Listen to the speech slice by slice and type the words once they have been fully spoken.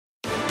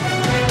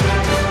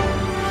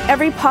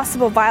every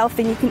possible vile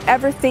thing you can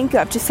ever think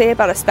of to say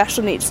about a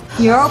special needs.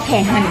 You're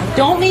okay, honey.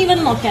 Don't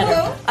even look at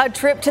her. A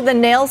trip to the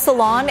nail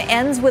salon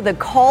ends with a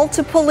call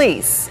to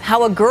police.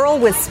 How a girl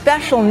with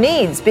special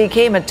needs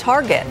became a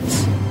target.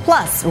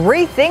 Plus,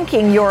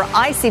 rethinking your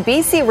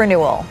ICBC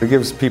renewal. It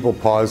gives people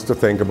pause to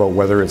think about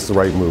whether it's the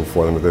right move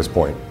for them at this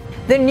point.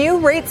 The new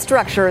rate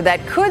structure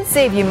that could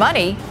save you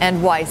money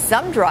and why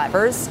some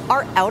drivers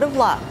are out of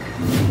luck.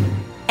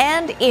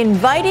 And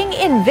inviting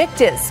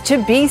Invictus to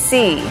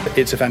BC.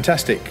 It's a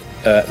fantastic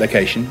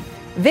location.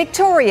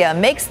 Victoria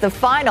makes the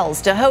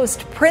finals to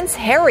host Prince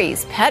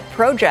Harry's pet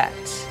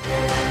project.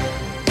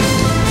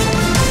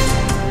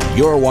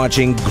 You're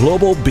watching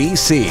Global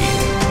BC.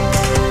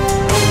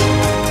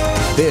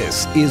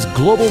 This is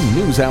Global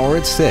News Hour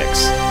at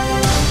 6.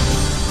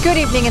 Good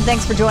evening and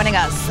thanks for joining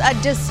us. A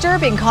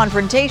disturbing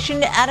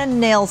confrontation at a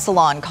nail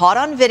salon caught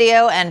on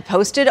video and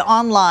posted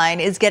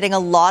online is getting a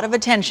lot of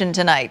attention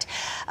tonight.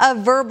 A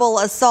verbal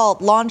assault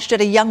launched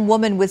at a young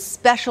woman with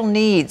special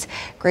needs.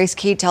 Grace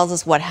Key tells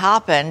us what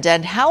happened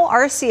and how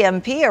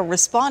RCMP are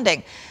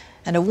responding.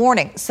 And a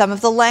warning, some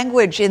of the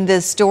language in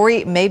this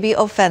story may be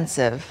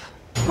offensive.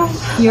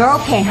 You're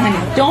okay,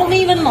 honey. Don't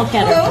even look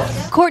at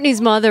her. Courtney's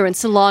mother and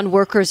salon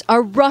workers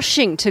are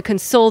rushing to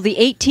console the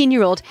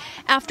 18-year-old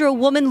after a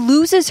woman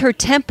loses her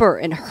temper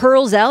and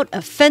hurls out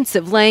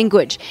offensive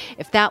language.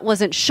 If that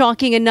wasn't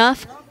shocking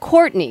enough,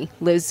 Courtney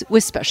lives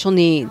with special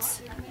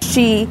needs.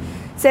 She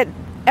said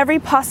every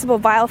possible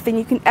vile thing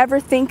you can ever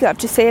think of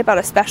to say about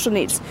a special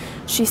needs.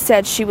 She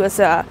said she was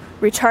a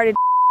retarded.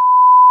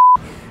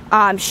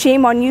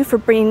 Shame on you for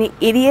bringing the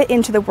idiot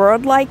into the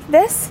world like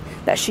this,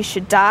 that she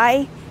should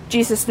die.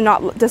 Jesus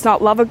does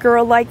not love a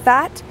girl like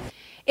that.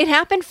 It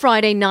happened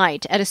Friday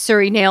night at a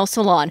Surrey nail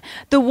salon.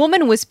 The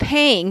woman was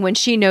paying when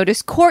she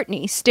noticed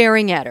Courtney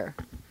staring at her.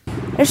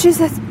 And she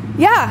says,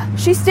 yeah,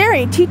 she's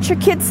staring. Teach your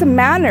kids some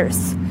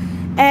manners.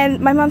 And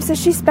my mom says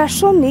she's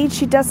special needs.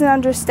 She doesn't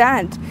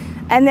understand.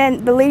 And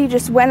then the lady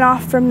just went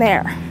off from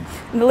there.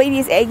 And the lady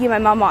is egging my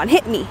mom on.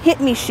 Hit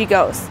me, she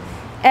goes.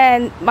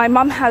 And my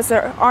mom has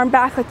her arm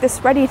back like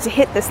this, ready to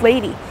hit this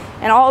lady.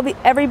 And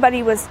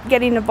everybody was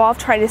getting involved,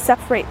 trying to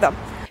separate them.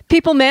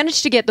 People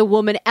managed to get the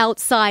woman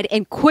outside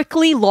and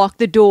quickly lock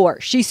the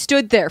door. She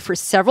stood there for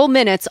several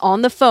minutes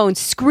on the phone,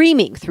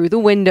 screaming through the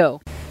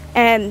window.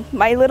 And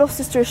my little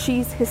sister,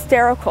 she's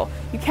hysterical.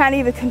 You can't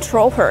even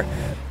control her.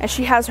 And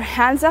she has her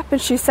hands up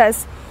and she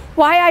says,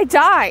 why I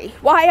die?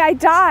 Why I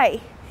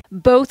die?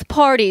 Both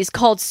parties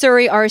called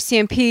Surrey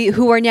RCMP,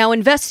 who are now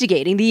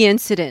investigating the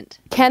incident.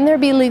 Can there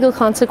be legal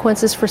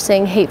consequences for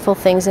saying hateful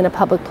things in a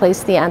public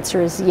place? The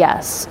answer is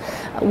yes.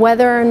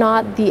 Whether or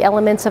not the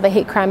elements of a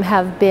hate crime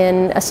have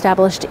been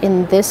established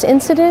in this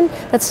incident,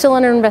 that's still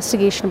under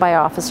investigation by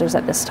officers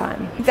at this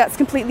time. That's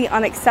completely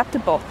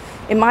unacceptable.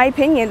 In my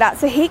opinion,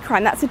 that's a hate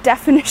crime. That's a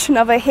definition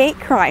of a hate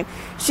crime.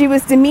 She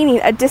was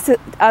demeaning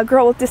a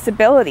girl with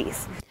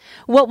disabilities.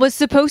 What was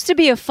supposed to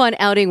be a fun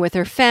outing with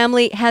her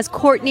family has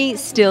Courtney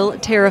still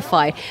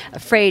terrified,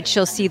 afraid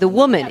she'll see the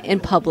woman in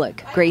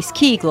public. Grace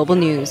Key, Global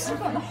News.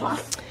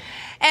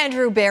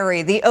 Andrew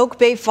Barry, the Oak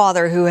Bay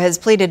father who has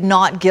pleaded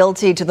not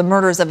guilty to the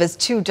murders of his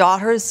two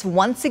daughters,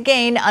 once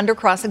again under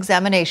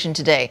cross-examination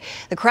today.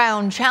 The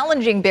Crown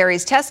challenging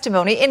Barry's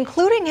testimony,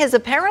 including his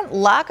apparent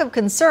lack of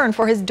concern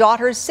for his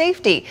daughter's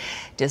safety,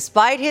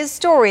 despite his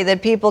story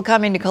that people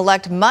coming to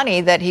collect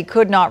money that he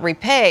could not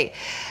repay.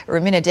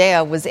 Romina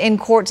Dea was in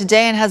court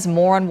today and has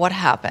more on what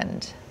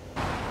happened.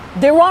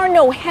 There are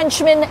no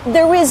henchmen.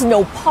 There is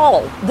no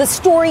Paul. The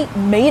story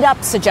made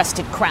up,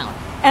 suggested Crown.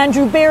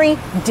 Andrew Barry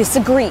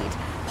disagreed.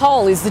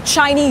 Paul is the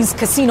Chinese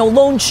casino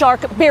loan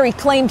shark Barry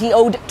claimed he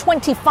owed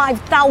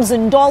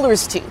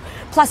 $25,000 to,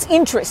 plus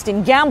interest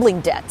in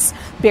gambling debts.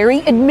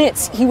 Barry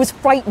admits he was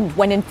frightened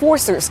when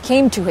enforcers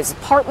came to his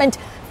apartment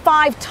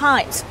 5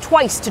 times,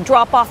 twice to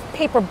drop off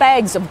paper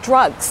bags of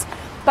drugs.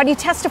 But he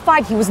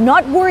testified he was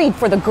not worried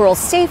for the girls'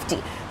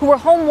 safety, who were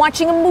home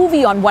watching a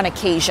movie on one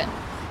occasion.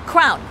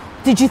 Crown,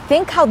 did you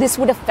think how this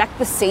would affect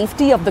the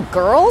safety of the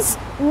girls?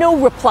 No,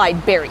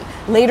 replied Barry,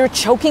 later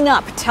choking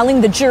up,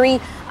 telling the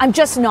jury, I'm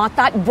just not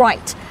that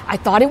bright. I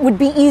thought it would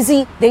be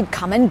easy. They'd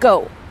come and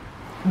go.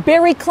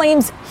 Barry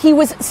claims he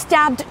was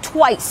stabbed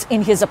twice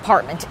in his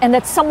apartment and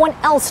that someone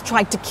else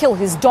tried to kill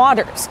his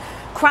daughters.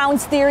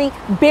 Crown's theory,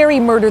 Barry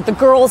murdered the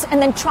girls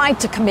and then tried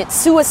to commit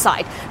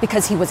suicide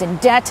because he was in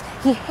debt,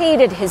 he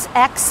hated his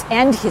ex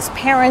and his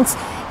parents,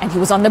 and he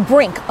was on the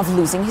brink of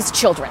losing his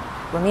children.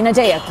 Romina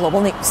Dea,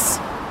 Global News.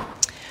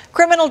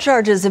 Criminal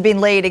charges have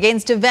been laid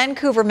against a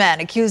Vancouver man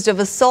accused of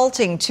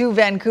assaulting 2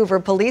 Vancouver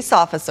police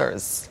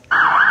officers.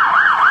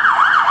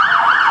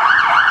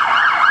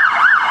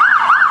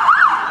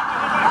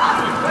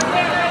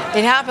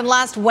 It happened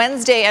last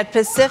Wednesday at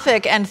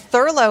Pacific and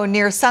Thurlow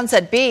near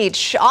Sunset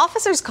Beach.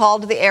 Officers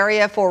called the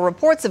area for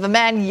reports of a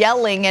man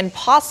yelling and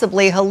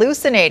possibly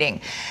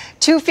hallucinating.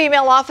 Two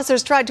female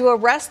officers tried to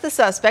arrest the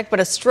suspect, but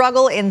a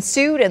struggle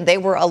ensued and they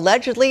were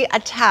allegedly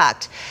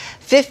attacked.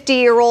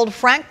 50-year-old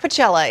Frank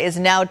Pacella is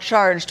now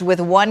charged with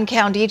 1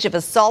 count each of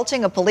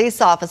assaulting a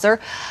police officer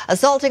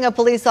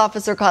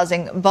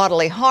causing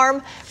bodily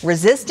harm,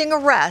 resisting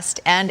arrest,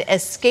 and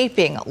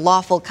escaping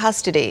lawful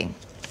custody.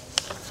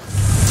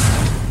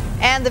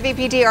 And the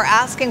VPD are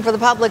asking for the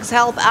public's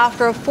help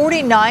after a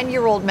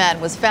 49-year-old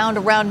man was found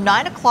around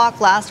 9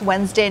 o'clock last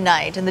Wednesday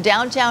night in the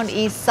downtown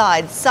east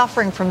side,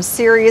 suffering from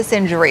serious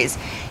injuries.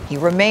 He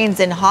remains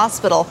in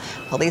hospital.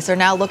 Police are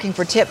now looking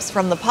for tips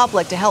from the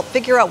public to help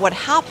figure out what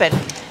happened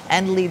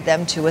and lead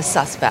them to a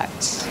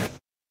suspect.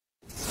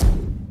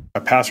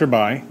 A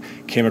passerby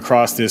came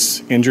across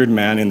this injured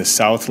man in the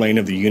south lane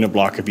of the unit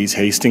block of East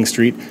Hastings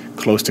Street,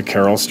 close to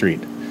Carroll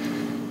Street.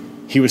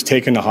 He was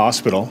taken to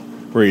hospital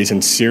where he's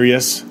in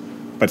serious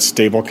but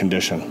stable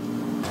condition.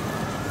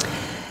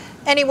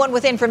 Anyone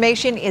with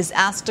information is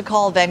asked to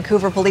call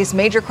Vancouver Police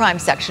Major Crime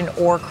Section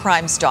or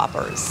Crime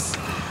Stoppers.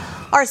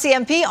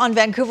 RCMP on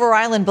Vancouver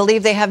Island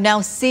believe they have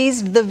now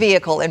seized the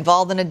vehicle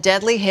involved in a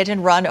deadly hit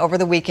and run over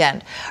the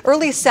weekend.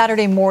 Early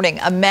Saturday morning,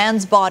 a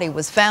man's body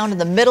was found in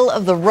the middle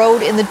of the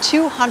road in the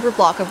 200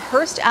 block of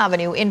Hearst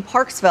Avenue in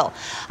Parksville.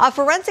 A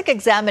forensic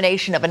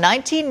examination of a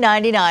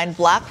 1999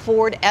 black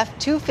Ford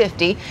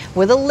F-250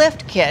 with a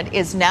lift kit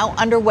is now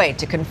underway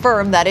to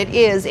confirm that it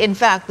is, in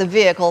fact, the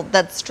vehicle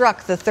that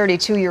struck the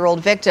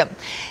 32-year-old victim.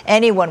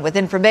 Anyone with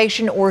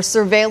information or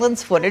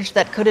surveillance footage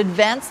that could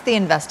advance the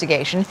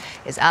investigation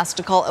is asked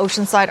to call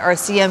Oceanside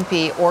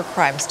RCMP or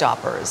Crime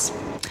Stoppers.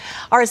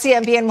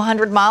 RCMP and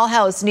 100 Mile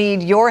House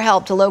need your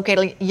help to locate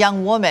a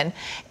young woman.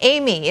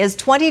 Amy is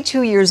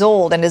 22 years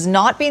old and has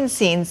not been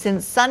seen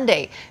since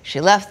Sunday.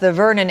 She left the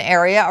Vernon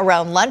area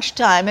around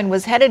lunchtime and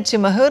was headed to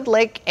Mahood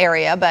Lake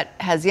area, but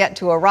has yet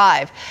to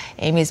arrive.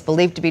 Amy is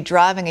believed to be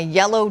driving a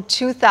yellow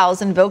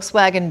 2000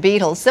 Volkswagen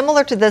Beetle,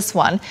 similar to this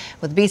one,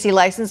 with BC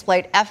license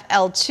plate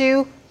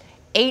FL2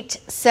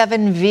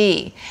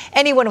 87V.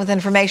 Anyone with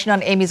information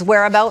on Amy's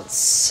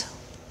whereabouts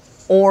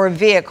or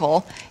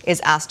vehicle is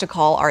asked to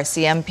call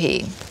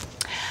RCMP.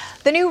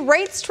 The new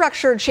rate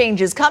structure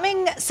changes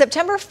coming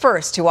September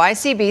 1st to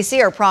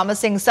ICBC are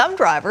promising some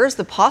drivers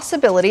the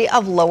possibility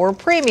of lower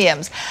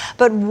premiums.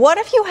 But what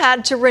if you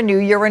had to renew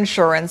your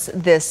insurance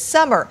this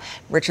summer?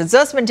 Richard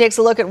Zussman takes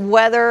a look at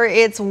whether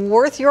it's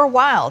worth your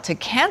while to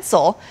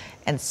cancel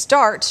and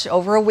start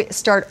over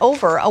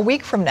a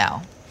week from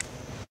now.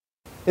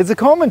 It's a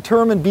common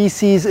term in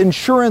BC's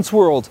insurance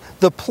world.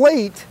 The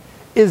plate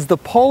is the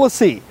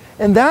policy.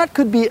 And that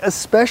could be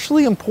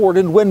especially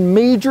important when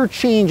major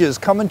changes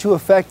come into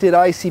effect at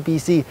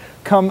ICBC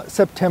come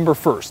September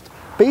 1st.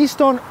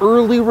 Based on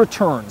early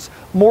returns,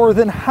 more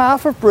than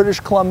half of British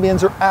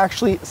Columbians are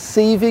actually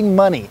saving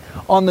money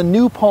on the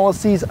new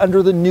policies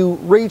under the new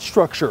rate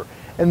structure.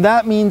 And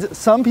that means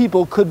some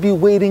people could be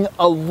waiting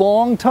a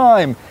long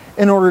time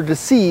in order to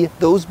see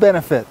those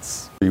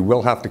benefits. You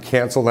will have to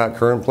cancel that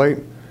current plate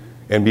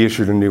and be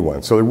issued a new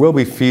one. So there will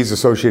be fees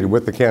associated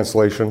with the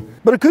cancellation.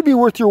 But it could be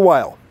worth your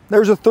while.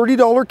 There's a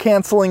 $30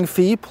 canceling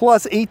fee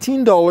plus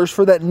 $18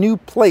 for that new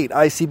plate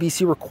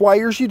ICBC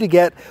requires you to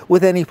get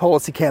with any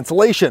policy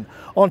cancellation.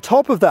 On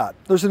top of that,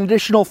 there's an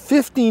additional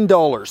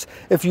 $15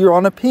 if you're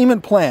on a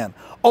payment plan.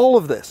 All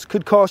of this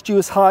could cost you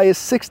as high as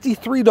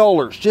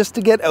 $63 just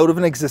to get out of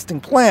an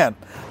existing plan.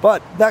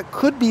 But that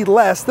could be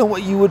less than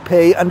what you would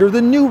pay under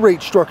the new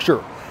rate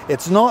structure.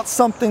 It's not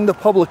something the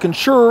public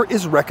insurer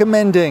is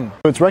recommending.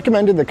 It's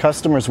recommended that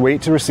customers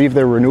wait to receive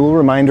their renewal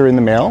reminder in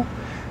the mail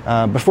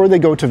before they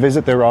go to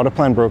visit their auto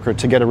plan broker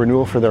to get a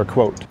renewal for their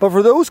quote. But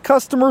for those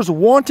customers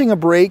wanting a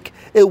break,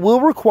 it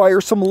will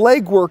require some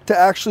legwork to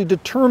actually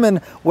determine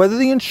whether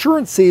the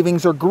insurance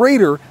savings are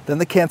greater than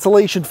the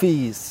cancellation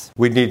fees.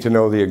 We'd need to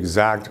know the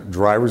exact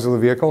drivers of the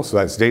vehicle, so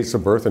that's dates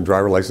of birth and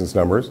driver license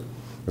numbers,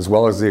 as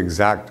well as the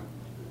exact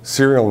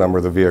serial number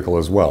of the vehicle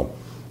as well.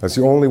 That's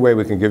the only way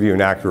we can give you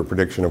an accurate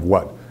prediction of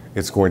what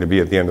it's going to be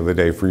at the end of the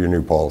day for your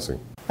new policy.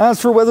 As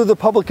for whether the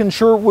public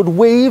insurer would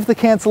waive the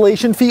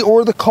cancellation fee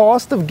or the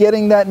cost of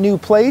getting that new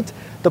plate,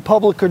 the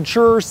public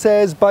insurer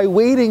says by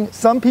waiting,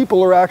 some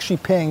people are actually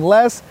paying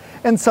less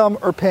and some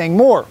are paying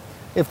more.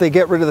 If they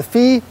get rid of the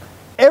fee,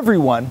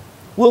 everyone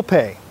will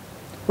pay.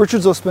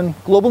 Richard Zussman,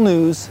 Global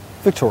News,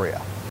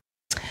 Victoria.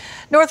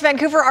 North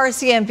Vancouver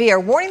RCMP are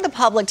warning the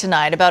public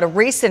tonight about a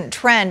recent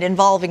trend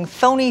involving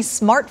phony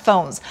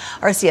smartphones.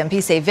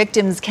 RCMP say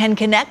victims can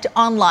connect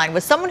online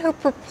with someone who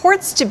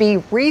purports to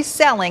be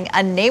reselling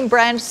a name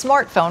brand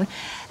smartphone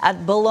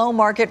at below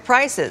market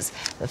prices.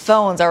 The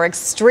phones are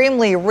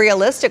extremely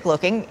realistic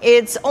looking.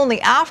 It's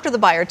only after the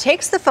buyer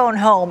takes the phone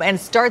home and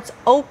starts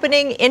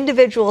opening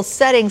individual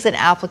settings and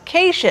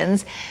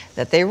applications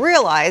that they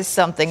realize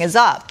something is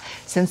up.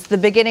 Since the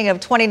beginning of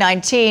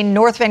 2019,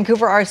 North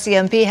Vancouver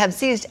RCMP have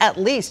seized at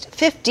least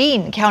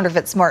 15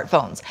 counterfeit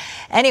smartphones.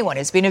 Anyone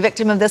who's been a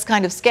victim of this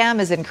kind of scam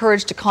is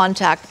encouraged to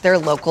contact their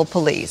local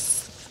police.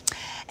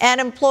 An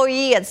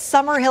employee at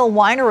Summerhill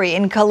Winery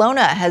in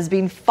Kelowna has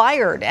been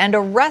fired and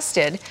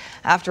arrested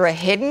after a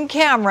hidden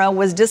camera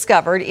was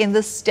discovered in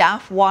the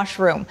staff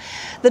washroom.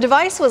 The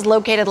device was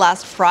located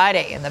last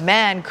Friday, and the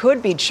man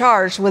could be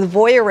charged with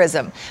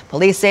voyeurism.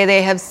 Police say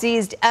they have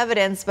seized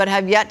evidence but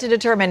have yet to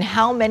determine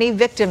how many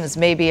victims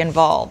may be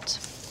involved.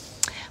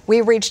 We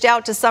reached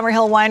out to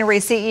Summerhill Winery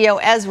CEO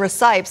Ezra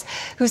Sipes,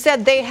 who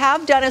said they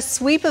have done a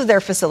sweep of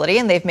their facility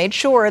and they've made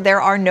sure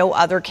there are no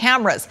other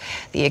cameras.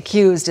 The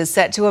accused is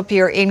set to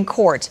appear in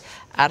court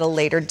at a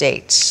later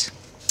date.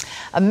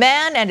 A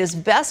man and his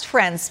best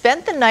friend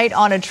spent the night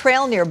on a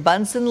trail near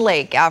Bunsen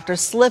Lake after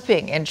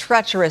slipping in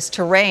treacherous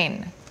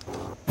terrain.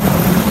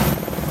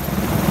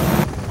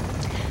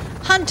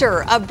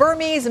 Hunter, a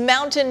Burmese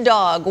mountain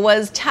dog,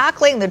 was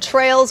tackling the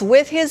trails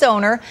with his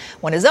owner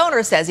when his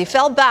owner says he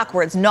fell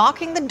backwards,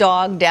 knocking the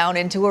dog down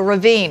into a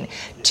ravine.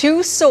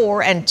 Too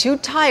sore and too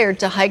tired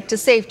to hike to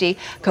safety,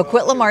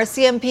 Coquitlam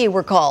RCMP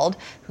were called,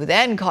 who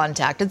then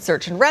contacted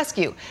search and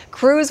rescue.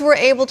 Crews were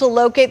able to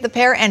locate the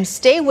pair and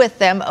stay with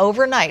them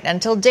overnight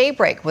until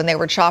daybreak when they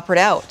were choppered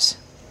out.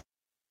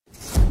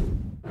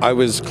 I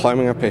was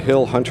climbing up a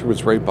hill. Hunter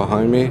was right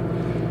behind me.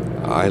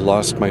 I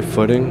lost my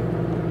footing.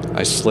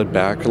 I slid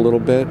back a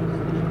little bit,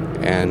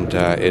 and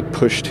it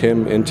pushed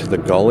him into the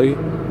gully,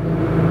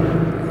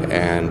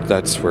 and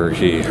that's where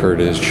he hurt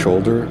his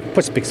shoulder.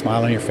 Puts a big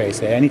smile on your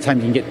face. Anytime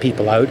you can get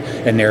people out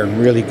and they're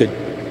in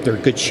they're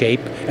good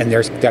shape, and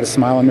they've got a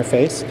smile on their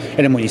face, and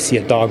then when you see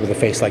a dog with a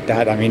face like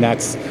that, I mean,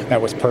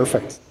 that was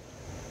perfect.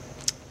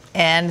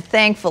 And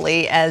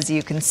thankfully, as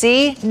you can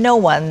see, no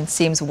one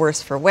seems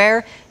worse for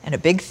wear, and a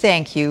big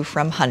thank you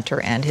from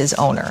Hunter and his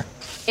owner.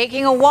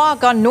 Taking a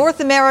walk on North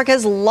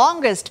America's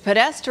longest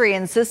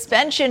pedestrian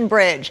suspension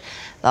bridge.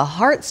 The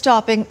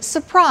heart-stopping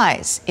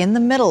surprise in the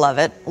middle of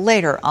it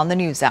later on the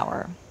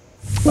NewsHour.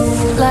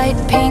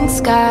 Light pink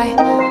sky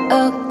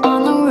up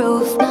on the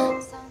roof.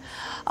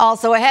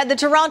 Also ahead, the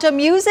Toronto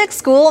Music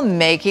School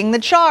making the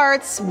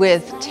charts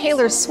with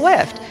Taylor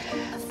Swift.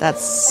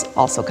 That's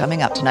also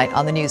coming up tonight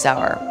on the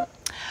NewsHour.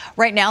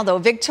 Right now, though,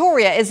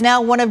 Victoria is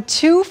now one of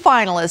 2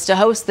 finalists to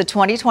host the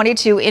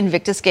 2022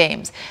 Invictus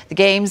Games. The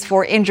Games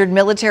for injured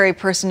military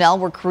personnel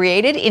were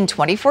created in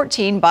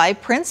 2014 by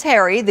Prince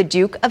Harry, the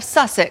Duke of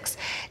Sussex.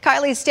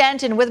 Kylie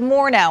Stanton with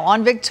more now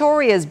on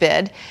Victoria's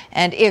bid.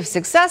 And if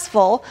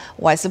successful,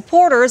 why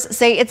supporters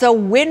say it's a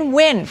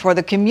win-win for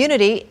the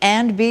community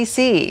and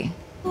BC.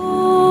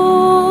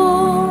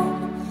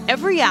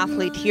 Every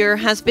athlete here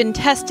has been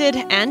tested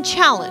and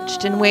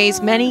challenged in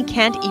ways many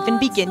can't even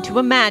begin to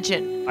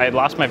imagine. I had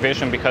lost my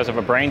vision because of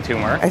a brain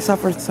tumor. I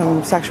suffered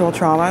some sexual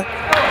trauma.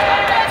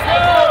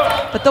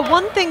 But the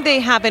one thing they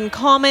have in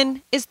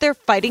common is their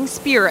fighting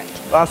spirit.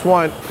 Last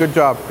one. Good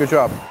job. Good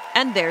job.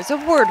 And there's a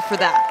word for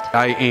that.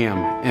 I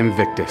am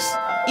Invictus.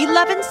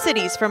 11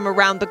 cities from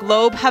around the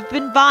globe have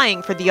been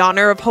vying for the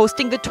honor of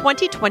hosting the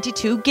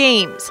 2022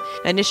 Games.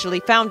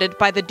 Initially founded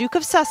by the Duke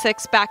of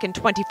Sussex back in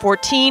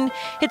 2014,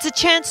 it's a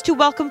chance to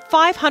welcome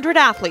 500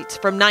 athletes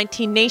from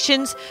 19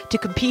 nations to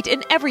compete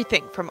in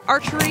everything from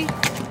archery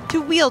to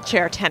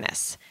wheelchair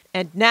tennis.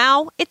 And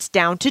now it's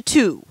down to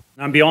 2.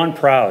 I'm beyond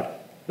proud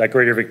that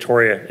Greater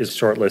Victoria is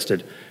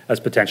shortlisted as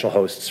potential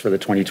hosts for the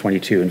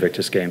 2022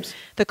 Invictus Games.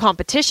 The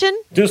competition?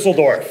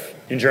 Dusseldorf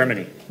in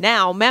Germany.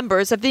 Now,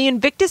 members of the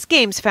Invictus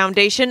Games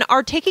Foundation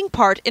are taking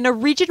part in a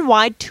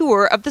region-wide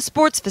tour of the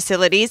sports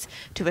facilities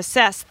to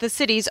assess the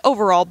city's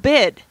overall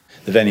bid.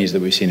 The venues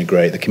that we've seen are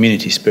great. The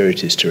community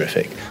spirit is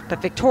terrific.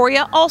 But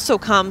Victoria also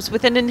comes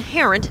with an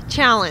inherent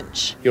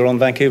challenge. You're on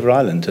Vancouver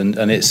Island,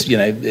 and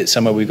it's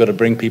somewhere we've got to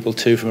bring people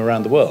to from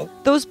around the world.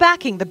 Those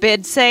backing the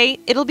bid say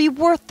it'll be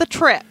worth the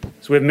trip.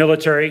 So we have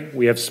military,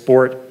 we have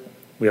sport,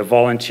 we have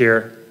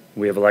volunteer,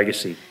 we have a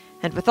legacy.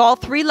 And with all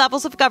 3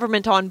 levels of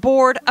government on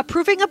board,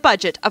 approving a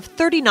budget of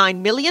 $39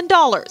 million,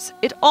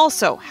 it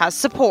also has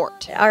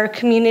support. Our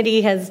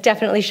community has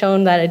definitely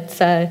shown that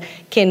it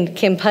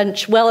can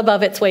punch well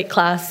above its weight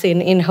class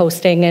in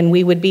hosting, and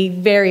we would be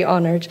very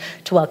honoured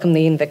to welcome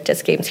the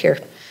Invictus Games here.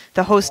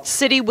 The host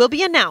city will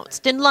be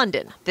announced in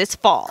London this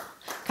fall.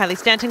 Kylie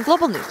Stanton,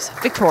 Global News,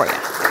 Victoria.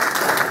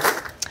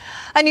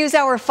 A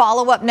NewsHour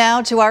follow-up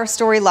now to our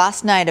story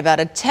last night about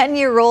a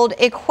 10-year-old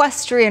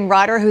equestrian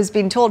rider who's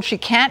been told she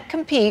can't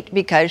compete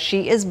because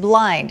she is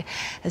blind.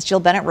 As Jill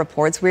Bennett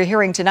reports, we're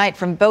hearing tonight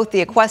from both the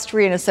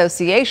Equestrian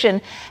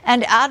Association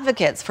and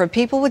advocates for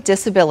people with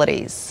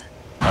disabilities.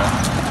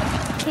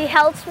 He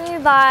helps me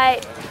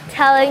by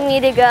telling me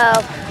to go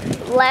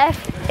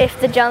left if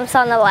the jump's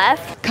on the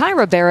left.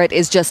 Kyra Barrett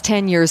is just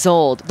 10 years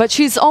old, but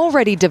she's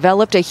already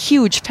developed a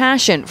huge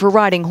passion for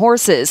riding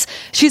horses.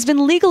 She's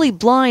been legally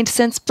blind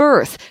since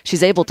birth.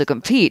 She's able to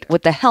compete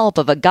with the help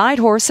of a guide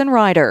horse and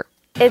rider.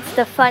 It's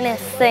the funnest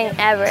thing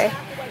ever.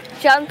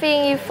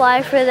 Jumping, you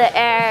fly through the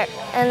air,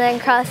 and then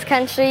cross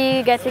country,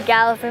 you get to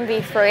gallop and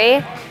be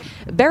free.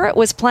 Barrett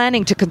was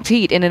planning to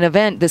compete in an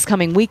event this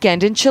coming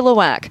weekend in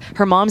Chilliwack.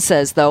 Her mom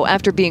says, though,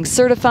 after being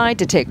certified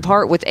to take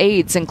part with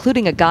aids,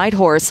 including a guide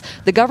horse,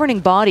 the governing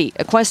body,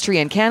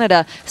 Equestrian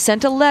Canada,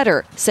 sent a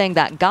letter saying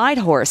that guide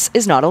horse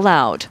is not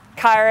allowed.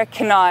 Kyra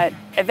cannot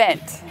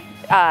event.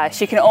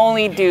 She can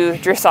only do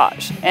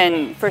dressage.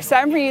 And for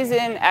some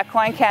reason,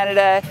 Equine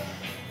Canada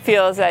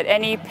feels that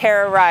any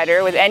para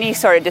rider with any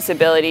sort of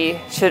disability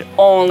should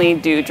only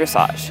do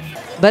dressage.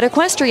 But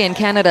Equestrian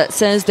Canada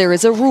says there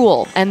is a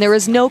rule, and there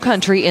is no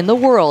country in the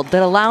world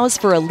that allows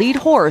for a lead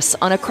horse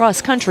on a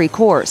cross-country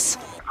course.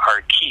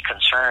 Our key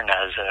concern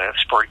as a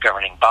sport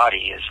governing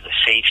body is the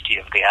safety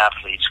of the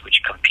athletes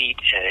which compete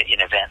in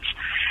events.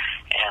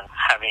 And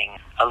having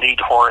a lead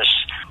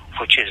horse,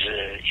 which is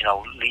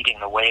leading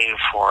the way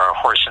for a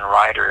horse and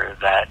rider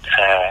that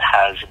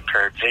has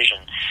impaired vision,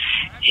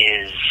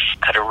 is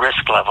at a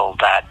risk level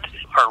that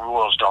our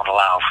rules don't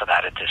allow for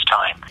that at this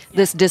time.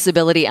 This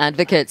disability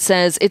advocate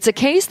says it's a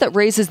case that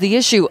raises the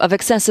issue of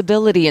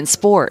accessibility in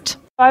sport.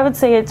 I would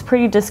say it's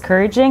pretty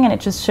discouraging, and it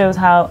just shows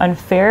how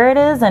unfair it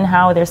is and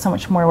how there's so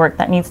much more work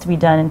that needs to be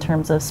done in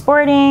terms of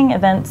sporting,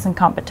 events, and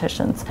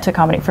competitions to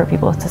accommodate for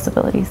people with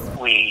disabilities.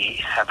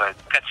 We have a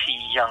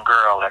gutsy young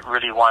girl that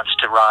really wants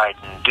to ride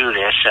and do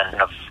this,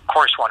 and of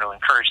course want to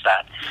encourage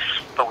that,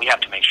 but we have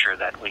to make sure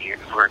that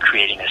we're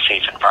creating a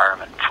safe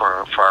environment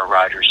for our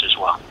riders as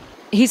well.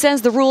 He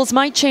says the rules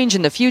might change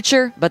in the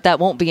future, but that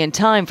won't be in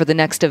time for the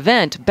next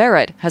event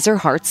Barrett has her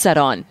heart set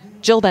on.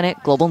 Jill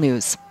Bennett, Global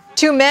News.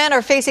 2 men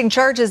are facing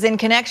charges in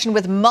connection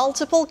with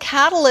multiple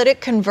catalytic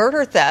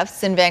converter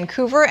thefts in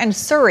Vancouver and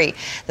Surrey.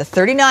 The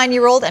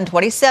 39-year-old and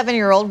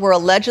 27-year-old were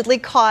allegedly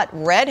caught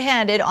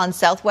red-handed on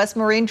Southwest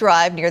Marine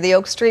Drive near the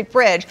Oak Street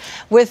Bridge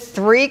with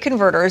 3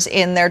 converters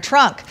in their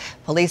trunk.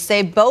 Police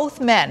say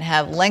both men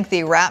have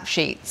lengthy rap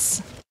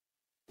sheets.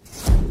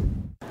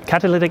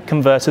 Catalytic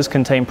converters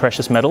contain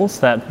precious metals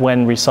that,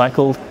 when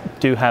recycled,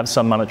 do have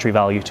some monetary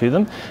value to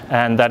them,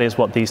 and that is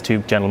what these 2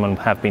 gentlemen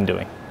have been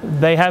doing.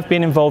 They have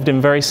been involved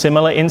in very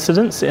similar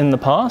incidents in the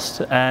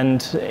past,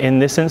 and in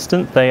this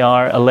instance they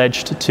are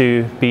alleged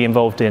to be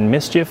involved in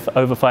mischief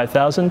over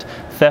 $5,000,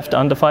 theft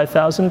under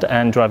 $5,000,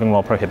 and driving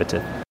while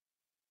prohibited.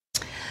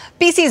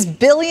 BC's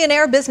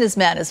billionaire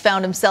businessman has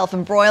found himself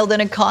embroiled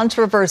in a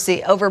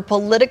controversy over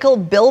political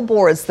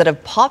billboards that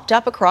have popped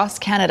up across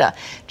Canada.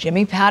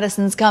 Jimmy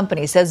Pattison's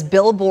company says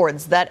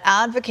billboards that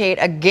advocate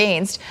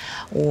against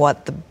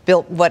what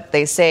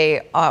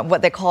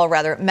they call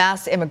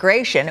mass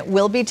immigration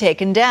will be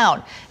taken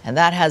down, and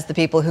that has the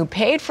people who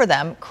paid for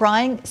them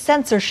crying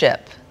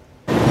censorship.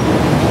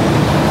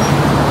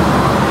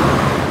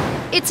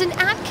 It's an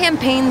ad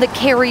campaign that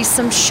carries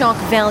some shock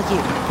value.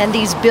 And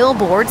these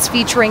billboards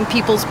featuring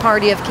People's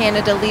Party of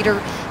Canada leader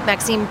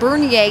Maxime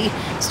Bernier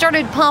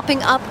started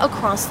popping up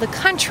across the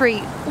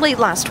country late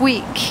last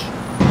week.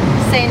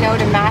 Say no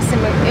to mass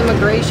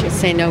immigration.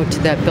 Say no to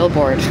that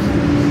billboard.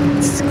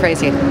 It's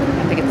crazy.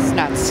 I think it's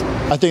nuts.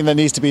 I think there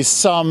needs to be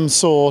some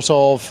sort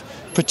of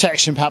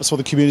protection perhaps for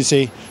the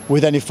community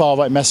with any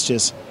far-right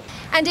messages.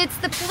 And it's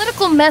the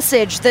political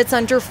message that's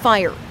under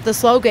fire. The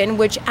slogan,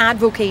 which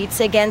advocates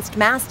against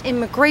mass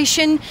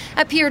immigration,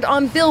 appeared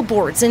on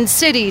billboards in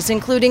cities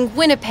including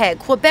Winnipeg,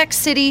 Quebec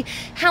City,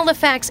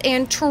 Halifax,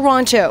 and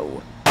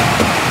Toronto.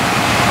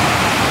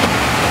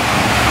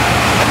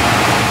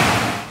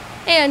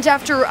 And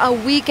after a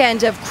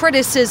weekend of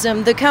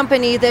criticism, the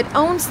company that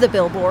owns the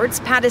billboards,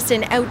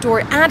 Pattison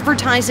Outdoor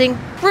Advertising,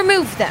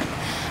 removed them.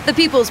 The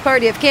People's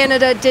Party of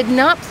Canada did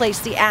not place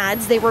the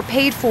ads. They were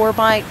paid for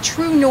by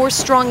True North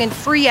Strong and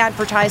Free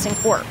Advertising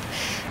Corp.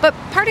 But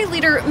party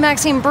leader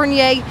Maxime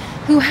Bernier,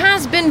 who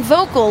has been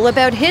vocal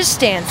about his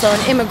stance on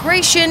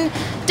immigration,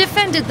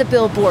 defended the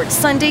billboard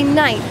Sunday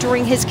night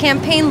during his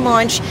campaign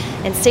launch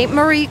in Ste.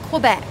 Marie,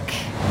 Quebec.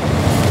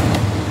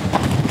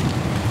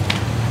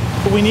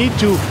 We need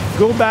to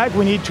go back,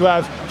 we need to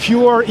have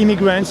fewer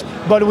immigrants,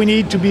 but we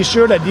need to be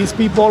sure that these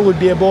people would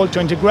be able to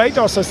integrate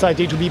our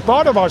society, to be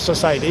part of our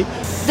society.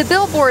 The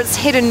billboards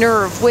hit a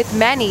nerve with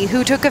many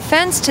who took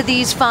offense to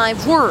these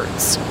 5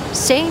 words.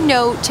 Say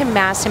no to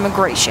mass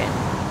immigration.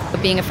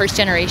 Being a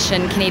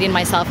first-generation Canadian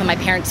myself and my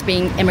parents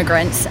being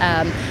immigrants,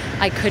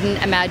 I couldn't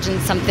imagine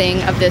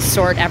something of this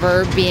sort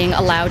ever being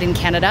allowed in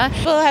Canada.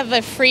 People have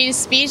a free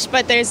speech,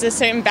 but there's a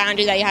certain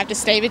boundary that you have to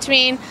stay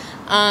between.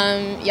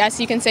 Yes,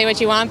 you can say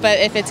what you want, but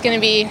if it's going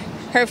to be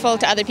hurtful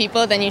to other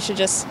people, then you should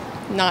just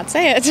not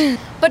say it.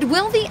 But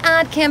will the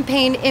ad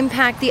campaign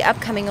impact the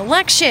upcoming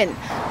election?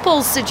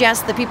 Polls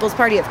suggest the People's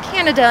Party of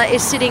Canada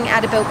is sitting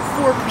at about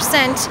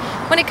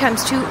 4% when it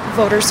comes to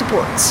voter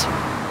support.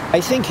 I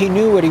think he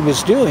knew what he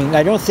was doing.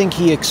 I don't think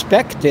he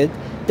expected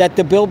that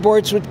the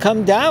billboards would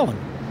come down.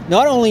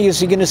 Not only is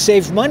he going to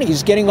save money,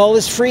 he's getting all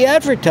this free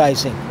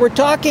advertising. We're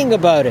talking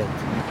about it.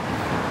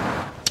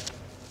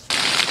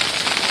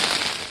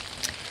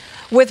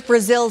 With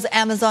Brazil's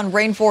Amazon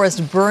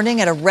rainforest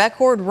burning at a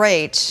record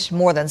rate,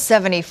 more than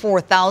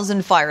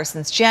 74,000 fires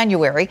since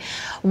January,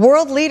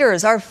 world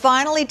leaders are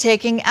finally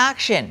taking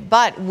action.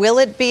 But will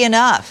it be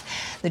enough?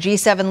 The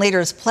G7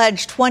 leaders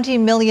pledged $20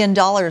 million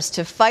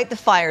to fight the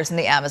fires in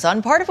the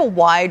Amazon, part of a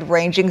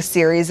wide-ranging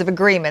series of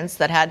agreements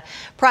that had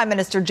Prime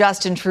Minister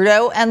Justin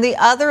Trudeau and the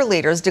other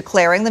leaders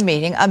declaring the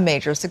meeting a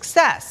major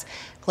success.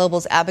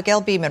 Global's Abigail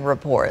Beeman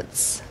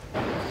reports.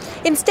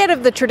 Instead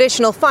of the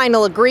traditional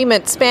final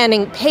agreement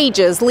spanning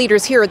pages,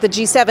 leaders here at the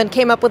G7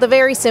 came up with a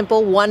very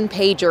simple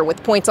one-pager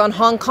with points on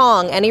Hong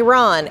Kong and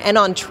Iran. And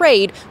on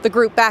trade, the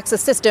group backs a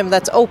system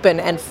that's open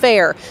and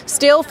fair.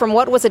 Still, from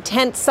what was a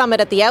tense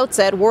summit at the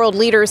outset, world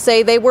leaders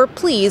say they were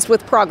pleased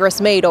with progress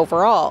made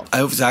overall.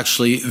 I was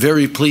actually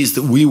very pleased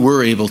that we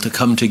were able to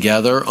come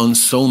together on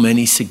so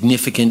many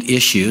significant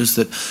issues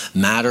that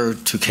matter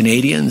to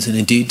Canadians and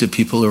indeed to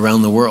people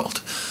around the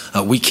world.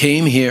 We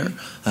came here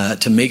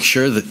to make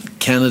sure that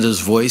Canada's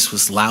voice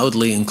was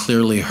loudly and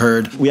clearly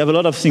heard. We have a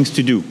lot of things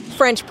to do.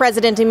 French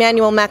President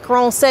Emmanuel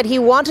Macron said he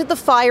wanted the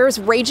fires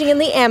raging in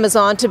the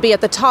Amazon to be at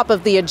the top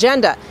of the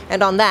agenda.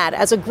 And on that,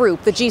 as a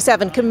group, the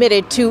G7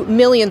 committed to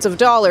millions of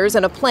dollars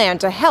and a plan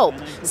to help.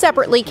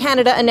 Separately,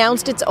 Canada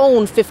announced its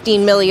own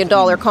 $15 million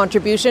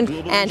contribution,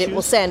 and it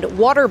will send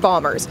water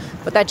bombers.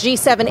 But that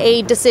G7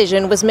 aid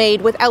decision was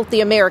made without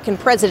the American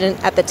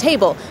president at the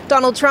table.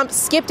 Donald Trump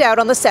skipped out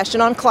on the session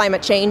on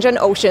climate change and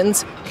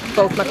oceans.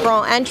 Both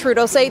Macron and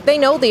Trudeau say they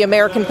know the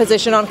American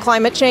position on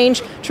climate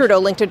change. Trudeau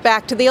linked it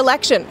back to the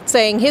election,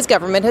 saying his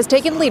government has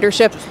taken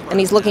leadership and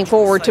he's looking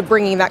forward to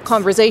bringing that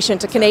conversation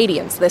to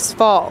Canadians this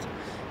fall.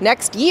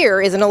 Next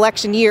year is an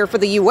election year for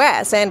the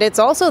U.S., and it's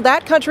also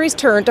that country's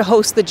turn to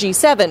host the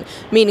G7,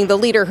 meaning the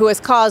leader who has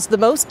caused the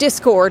most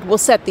discord will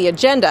set the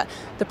agenda.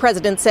 The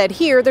president said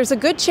here there's a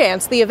good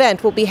chance the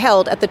event will be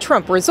held at the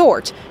Trump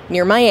Resort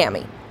near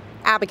Miami.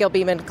 Abigail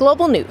Beeman,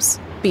 Global News,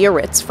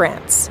 Biarritz,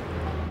 France.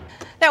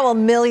 Now, while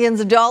millions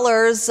of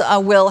dollars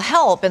will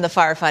help in the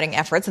firefighting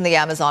efforts in the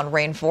Amazon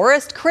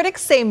rainforest,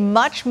 critics say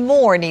much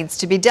more needs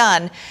to be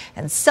done,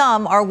 and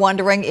some are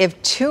wondering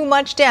if too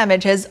much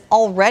damage has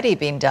already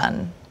been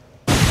done.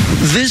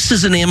 This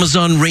is an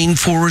Amazon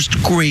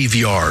rainforest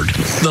graveyard,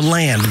 the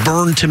land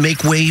burned to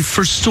make way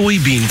for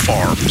soybean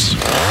farms.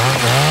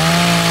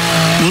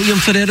 William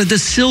Ferreira da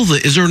Silva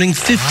is earning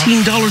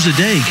 $15 a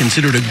day,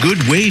 considered a good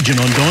wage in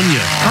Ondônia.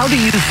 How do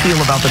you feel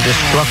about the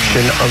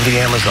destruction of the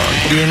Amazon?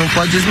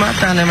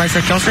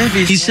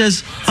 He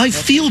says, I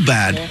feel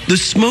bad. The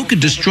smoke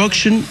and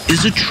destruction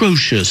is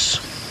atrocious.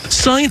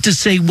 Scientists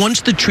say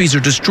once the trees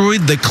are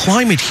destroyed, the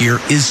climate here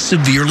is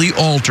severely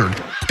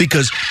altered,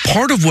 because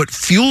part of what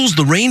fuels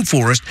the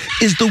rainforest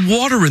is the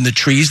water in the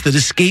trees that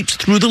escapes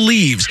through the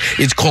leaves.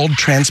 It's called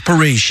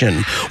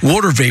transpiration.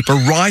 Water vapor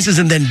rises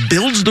and then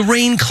builds the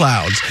rain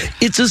clouds.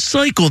 It's a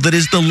cycle that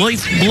is the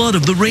lifeblood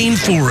of the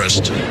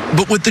rainforest.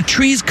 But with the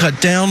trees cut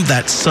down,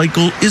 that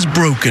cycle is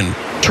broken,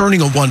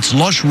 turning a once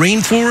lush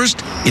rainforest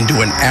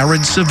into an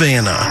arid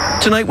savanna.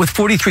 Tonight, with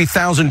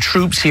 43,000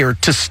 troops here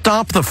to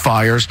stop the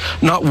fires,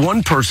 not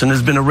one person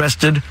has been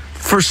arrested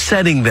for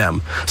setting them,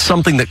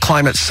 something that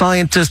climate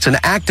scientists and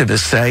activists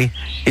say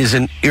is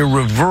an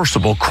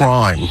irreversible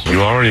crime. You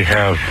already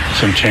have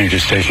some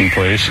changes taking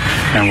place,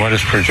 and what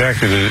is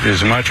projected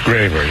is much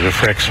graver. It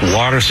affects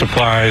water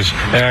supplies,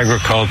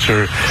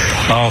 agriculture,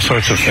 all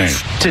sorts of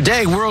things.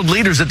 Today, world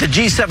leaders at the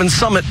G7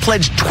 summit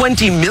pledged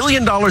 $20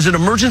 million in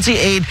emergency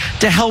aid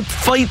to help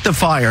fight the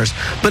fires,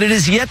 but it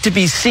is yet to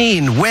be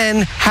seen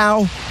when,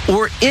 how,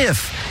 or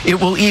if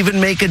it will even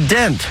make a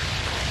dent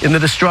in the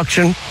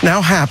destruction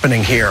now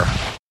happening here.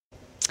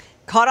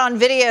 Caught on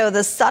video,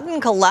 the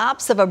sudden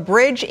collapse of a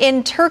bridge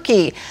in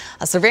Turkey.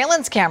 A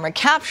surveillance camera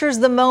captures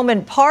the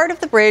moment part of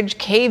the bridge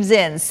caves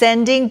in,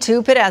 sending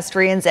 2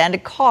 pedestrians and a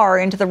car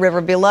into the river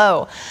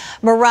below.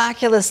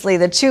 Miraculously,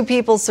 the 2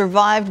 people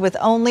survived with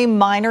only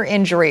minor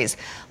injuries.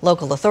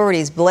 Local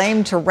authorities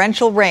blame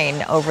torrential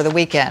rain over the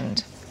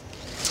weekend.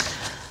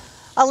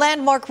 A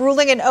landmark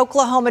ruling in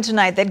Oklahoma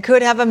tonight that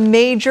could have a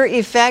major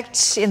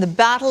effect in the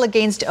battle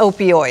against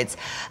opioids.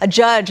 A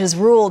judge has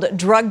ruled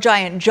drug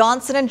giant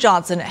Johnson &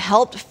 Johnson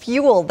helped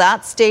fuel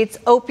that state's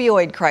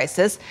opioid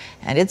crisis,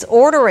 and it's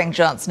ordering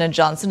Johnson &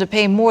 Johnson to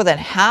pay more than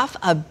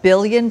 $500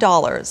 million.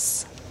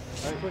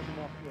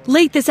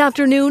 Late this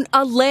afternoon,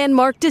 a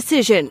landmark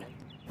decision.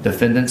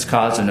 Defendants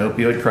caused an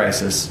opioid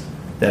crisis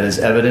that is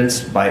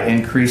evidenced by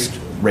increased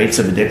rates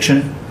of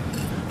addiction,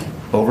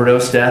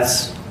 overdose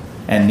deaths,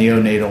 and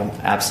neonatal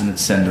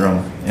abstinence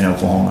syndrome in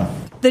Oklahoma.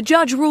 The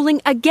judge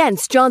ruling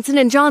against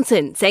Johnson &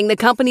 Johnson, saying the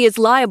company is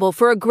liable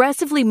for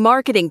aggressively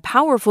marketing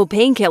powerful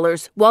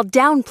painkillers while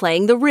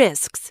downplaying the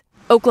risks.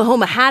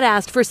 Oklahoma had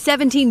asked for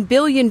 $17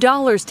 billion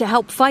to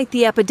help fight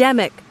the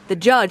epidemic. The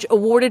judge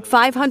awarded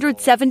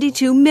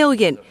 $572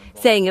 million,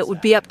 saying it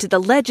would be up to the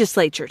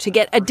legislature to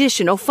get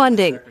additional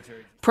funding.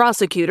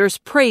 Prosecutors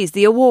praised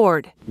the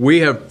award.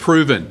 We have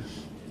proven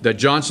that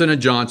Johnson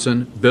 &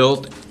 Johnson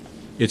built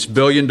its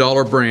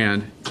billion-dollar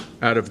brand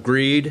out of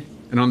greed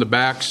and on the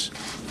backs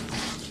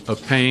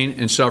of pain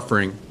and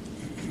suffering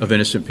of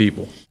innocent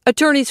people.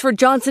 Attorneys for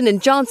Johnson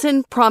 &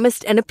 Johnson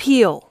promised an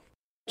appeal.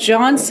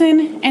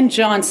 Johnson &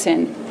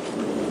 Johnson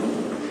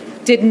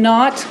did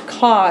not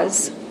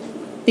cause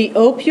the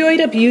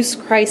opioid abuse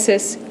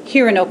crisis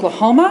here in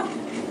Oklahoma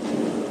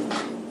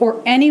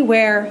or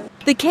anywhere.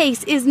 The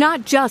case is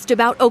not just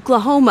about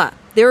Oklahoma.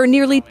 There are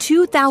nearly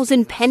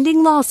 2,000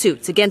 pending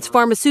lawsuits against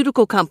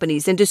pharmaceutical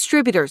companies and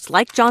distributors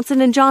like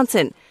Johnson &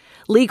 Johnson.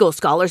 Legal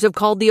scholars have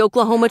called the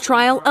Oklahoma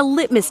trial a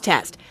litmus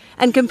test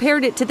and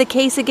compared it to the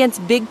case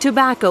against Big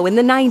Tobacco in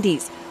the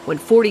 90s, when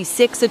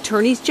 46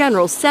 attorneys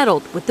general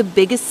settled with the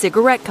biggest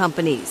cigarette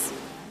companies.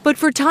 But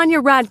for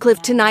Tanya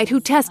Radcliffe tonight, who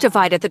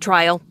testified at the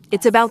trial,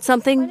 it's about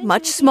something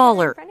much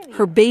smaller,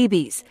 her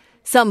babies.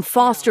 Some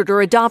fostered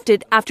or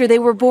adopted after they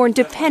were born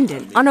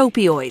dependent on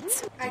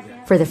opioids.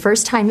 For the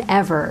first time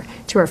ever,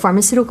 our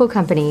pharmaceutical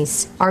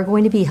companies are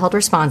going to be held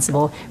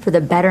responsible for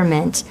the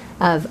betterment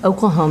of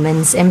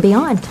Oklahomans and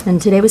beyond.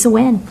 And today was a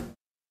win.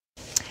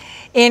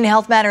 In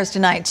Health Matters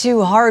tonight,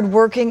 2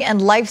 hard-working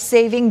and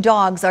life-saving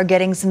dogs are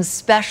getting some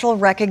special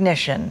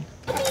recognition.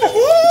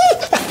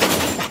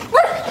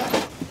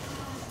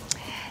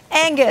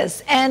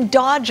 Angus and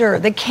Dodger,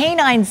 the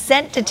canine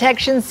scent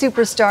detection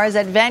superstars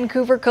at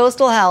Vancouver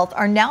Coastal Health,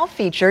 are now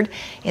featured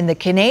in the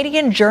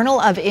Canadian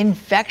Journal of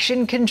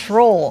Infection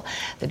Control.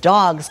 The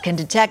dogs can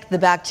detect the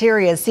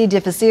bacteria C.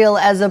 difficile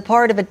as a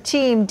part of a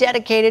team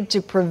dedicated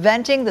to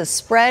preventing the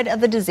spread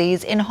of the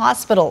disease in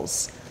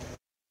hospitals.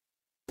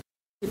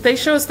 They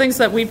show us things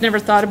that we've never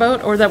thought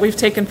about or that we've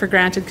taken for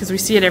granted because we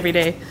see it every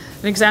day.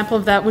 An example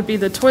of that would be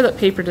the toilet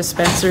paper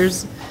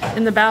dispensers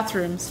in the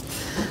bathrooms.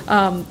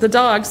 The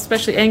dogs,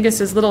 especially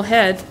Angus's little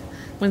head,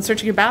 when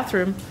searching a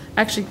bathroom,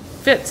 actually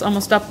fits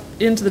almost up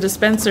into the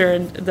dispenser,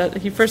 and that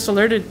he first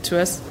alerted to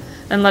us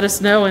and let us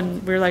know,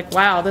 and we were like,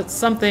 wow, that's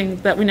something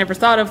that we never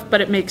thought of,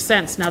 but it makes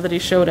sense now that he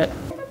showed it.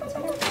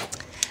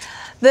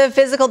 The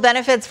physical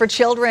benefits for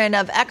children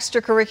of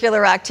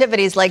extracurricular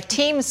activities like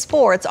team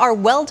sports are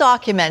well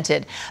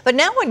documented. But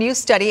now a new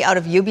study out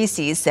of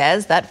UBC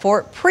says that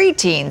for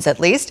preteens, at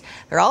least,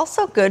 they're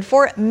also good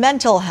for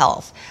mental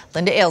health.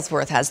 Linda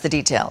Aylesworth has the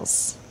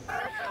details.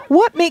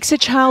 What makes a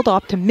child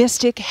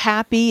optimistic,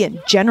 happy, and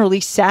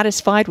generally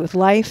satisfied with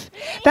life?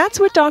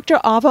 That's what Dr.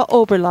 Ava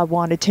Oberla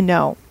wanted to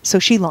know, so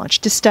she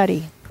launched a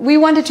study. We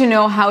wanted to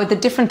know how the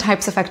different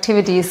types of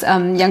activities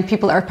young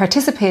people are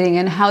participating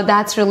in, how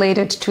that's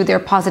related to their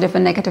positive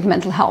and negative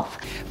mental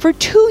health. For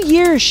 2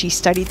 years, she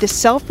studied the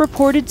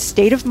self-reported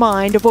state of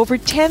mind of over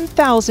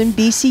 10,000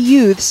 BC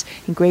youths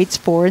in grades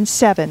 4 and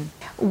 7.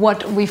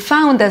 What we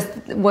found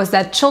was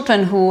that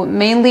children who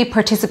mainly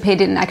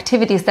participated in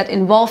activities that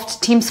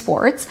involved team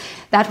sports,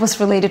 that was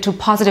related to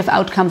positive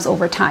outcomes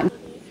over time.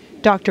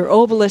 Dr.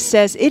 Oberla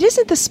says it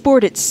isn't the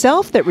sport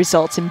itself that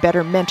results in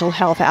better mental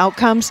health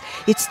outcomes,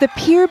 it's the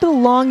peer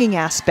belonging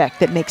aspect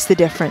that makes the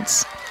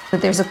difference.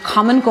 There's a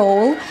common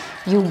goal.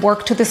 You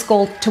work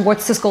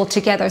towards this goal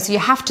together, so you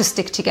have to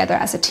stick together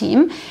as a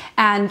team.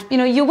 And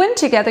you win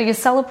together, you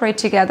celebrate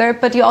together,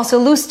 but you also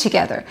lose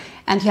together.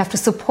 And you have to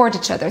support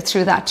each other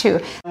through that too.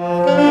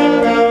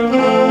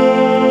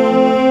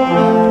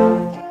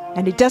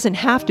 And it doesn't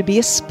have to be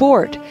a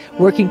sport.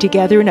 Working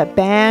together in a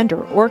band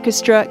or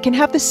orchestra can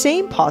have the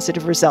same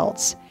positive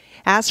results.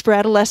 As for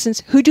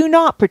adolescents who do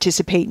not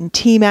participate in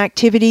team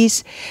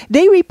activities,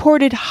 they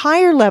reported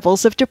higher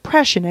levels of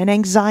depression and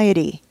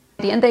anxiety.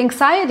 And the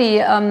anxiety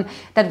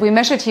that we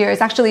measured here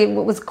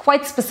was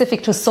quite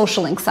specific to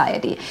social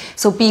anxiety.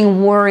 So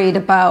being worried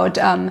about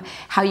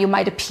how you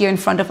might appear in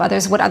front of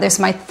others, what others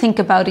might think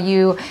about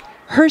you.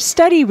 Her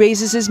study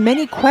raises as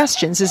many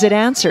questions as it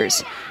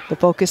answers. The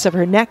focus of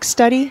her next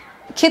study?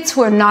 Kids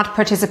who are not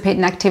participating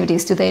in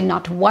activities, do they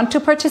not want to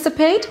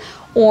participate,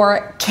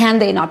 or can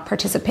they not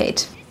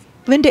participate?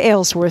 Linda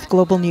Aylesworth,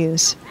 Global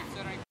News.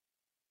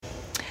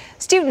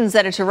 Students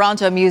at a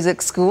Toronto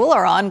music school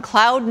are on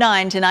Cloud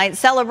 9 tonight,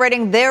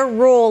 celebrating their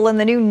role in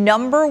the new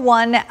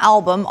 #1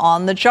 album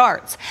on the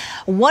charts.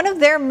 One of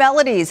their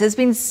melodies has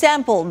been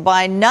sampled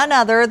by none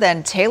other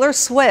than Taylor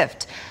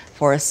Swift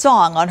for a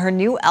song on her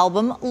new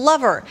album,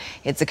 Lover.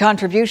 It's a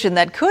contribution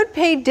that could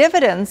pay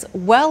dividends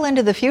well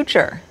into the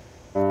future.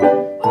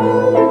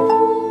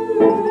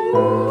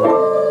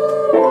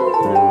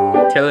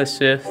 Taylor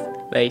Swift,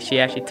 she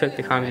actually took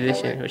the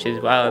composition, which is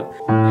wild.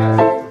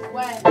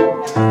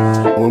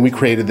 When we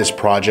created this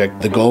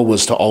project, the goal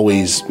was to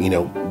always,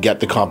 get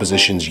the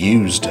compositions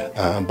used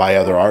by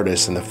other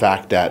artists, and the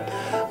fact that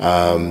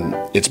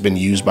it's been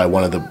used by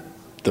one of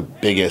the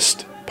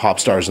biggest pop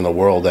stars in the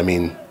world,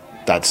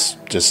 that's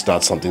just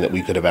not something that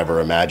we could have ever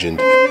imagined.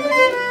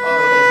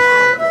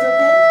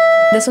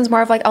 This one's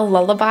more of like a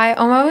lullaby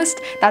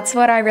almost. That's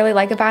what I really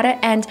like about it.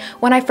 And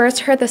when I first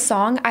heard the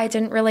song, I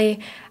didn't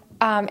really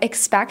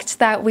expect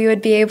that we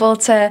would be able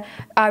to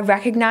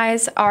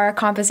recognize our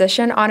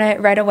composition on it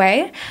right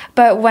away.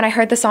 But when I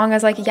heard the song, I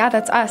was like, yeah,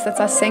 that's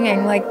us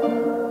singing.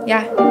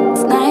 Yeah.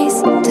 It's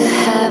nice to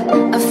have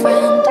a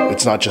friend.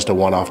 It's not just a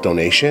one-off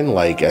donation,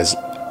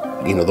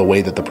 the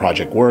way that the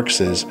project works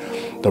is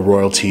the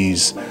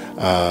royalties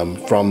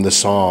from the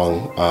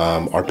song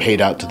are paid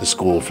out to the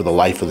school for the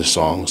life of the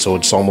song. So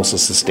it's almost a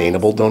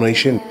sustainable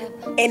donation.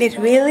 It is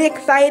really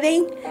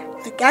exciting.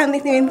 I can't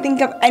even think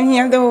of any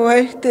other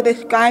words to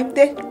describe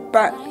this,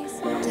 but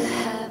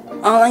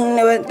all I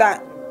know is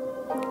that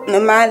no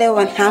matter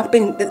what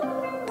happens, the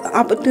the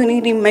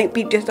opportunity might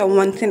be just a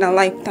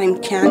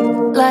once-in-a-lifetime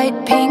chance.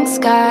 Light pink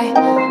sky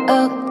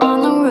up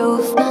on the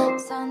roof.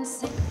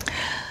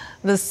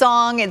 The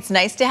song It's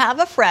Nice to Have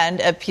a Friend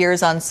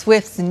appears on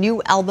Swift's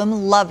new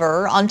album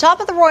Lover. On top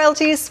of the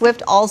royalties,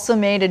 Swift also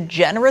made a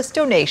generous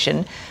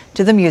donation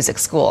to the music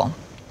school.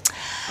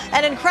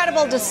 An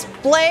incredible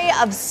display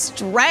of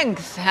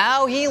strength,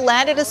 how he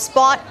landed a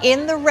spot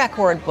in the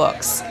record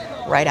books.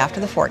 Right after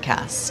the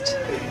forecast.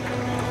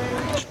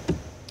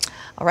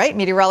 All right,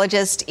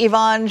 meteorologist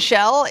Yvonne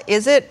Schell,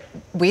 is it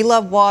We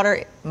Love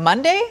Water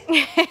Monday?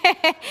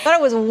 Thought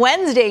it was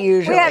Wednesday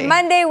usually. We had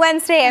Monday,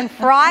 Wednesday, and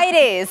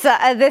Fridays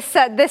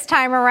this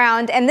time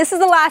around. And this is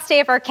the last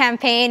day of our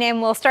campaign.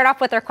 And we'll start off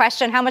with our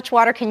question, how much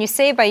water can you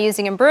save by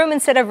using a broom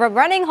instead of a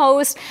running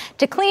hose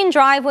to clean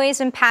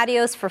driveways and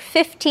patios for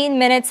 15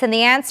 minutes? And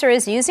the answer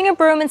is using a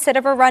broom instead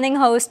of a running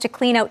hose to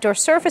clean outdoor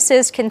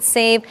surfaces can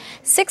save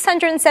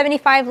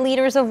 675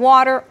 liters of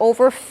water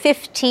over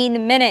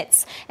 15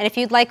 minutes. And if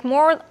you'd like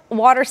more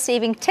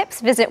water-saving tips,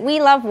 visit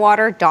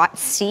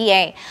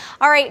welovewater.ca.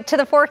 All right, to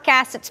the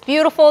forecast. It's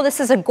beautiful. This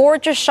is a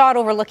gorgeous shot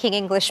overlooking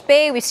English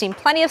Bay. We've seen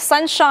plenty of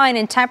sunshine,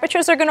 and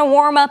temperatures are going to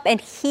warm up and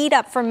heat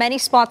up for many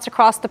spots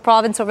across the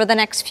province over the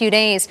next few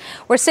days.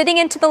 We're sitting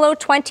into the low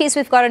 20s.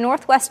 We've got a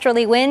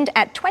northwesterly wind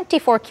at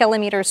 24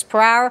 kilometers per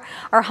hour.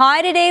 Our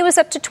high today was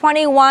up to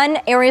 21.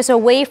 Areas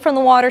away from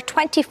the water,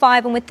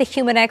 25, and with the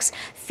Humidex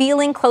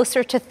feeling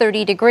closer to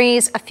 30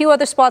 degrees. A few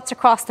other spots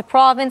across the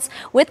province,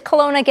 with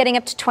Kelowna getting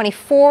up to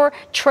 24.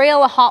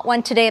 Trail, a hot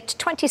one today, up to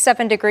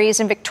 27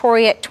 degrees, and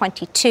Victoria at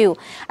 22.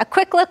 A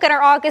quick look at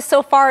our August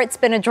so far. It's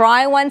been a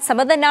dry one. Some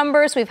of the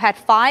numbers, we've had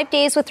 5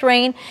 days with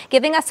rain,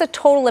 giving us a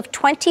total of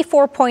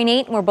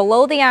 24.8. We're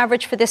below the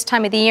average for this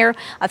time of the year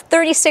of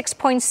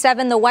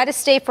 36.7. The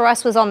wettest day for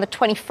us was on the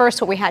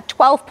 21st, where we had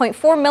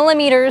 12.4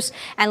 millimeters.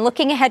 And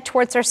looking ahead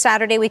towards our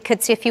Saturday, we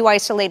could see a few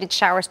isolated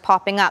showers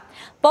popping up.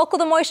 Bulk of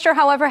the moisture,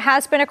 however,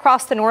 has been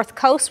across the north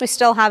coast. We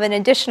still have an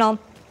additional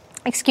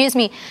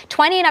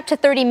 20 and up to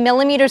 30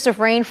 millimeters of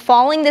rain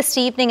falling this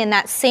evening, and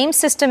that same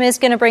system is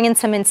going to bring in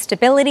some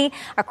instability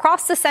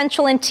across the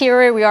central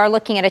interior. We are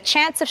looking at a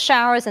chance of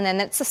showers, and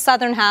then it's the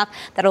southern half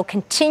that will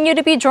continue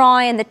to be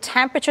dry, and the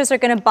temperatures are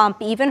going to bump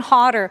even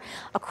hotter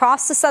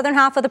across the southern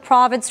half of the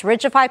province.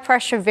 Ridge of high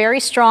pressure very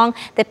strong.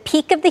 The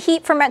peak of the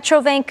heat for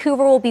Metro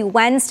Vancouver will be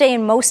Wednesday,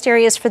 and most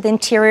areas for the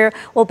interior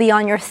will be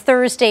on your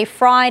Thursday,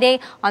 Friday.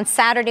 On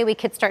Saturday, we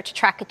could start to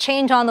track a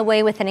change on the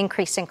way with an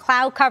increase in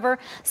cloud cover.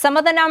 Some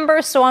of the numbers,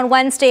 so on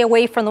Wednesday,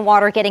 away from the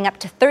water, getting up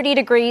to 30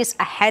 degrees,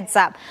 a heads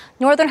up.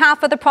 Northern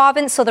half of the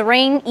province, so the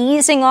rain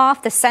easing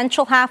off. The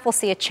central half will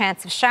see a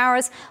chance of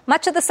showers.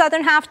 Much of the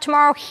southern half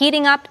tomorrow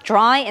heating up,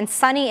 dry and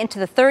sunny into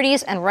the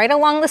 30s, and right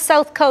along the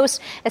south coast,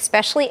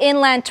 especially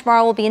inland,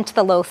 tomorrow will be into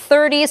the low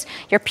 30s.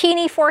 Your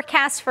P&E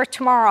forecast for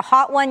tomorrow, a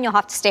hot one. You'll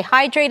have to stay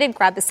hydrated,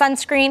 grab the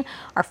sunscreen.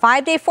 Our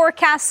 5-day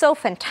forecast, so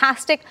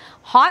fantastic.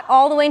 Hot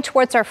all the way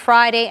towards our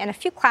Friday, and a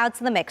few clouds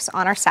in the mix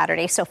on our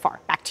Saturday so far.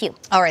 Back to you.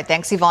 All right,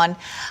 thanks, Yvonne.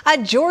 A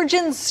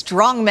Georgian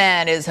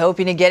strongman is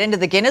hoping to get into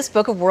the Guinness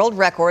Book of World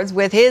Records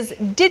with his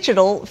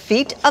digital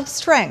feat of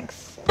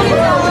strength.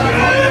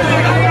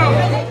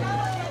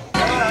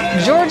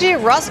 Georgi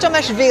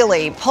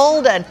Rostomashvili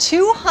pulled a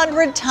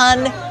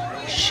 200-ton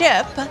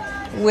ship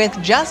with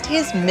just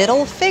his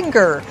middle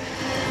finger.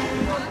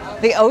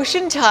 The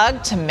ocean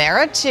tug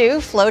Tamara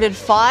 2 floated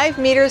 5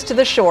 meters to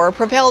the shore,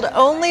 propelled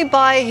only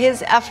by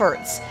his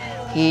efforts.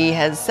 He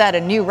has set a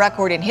new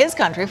record in his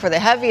country for the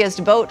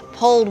heaviest boat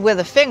pulled with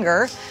a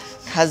finger,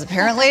 because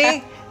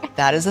apparently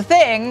that is a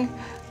thing.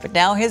 But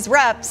now his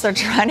reps are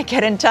trying to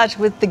get in touch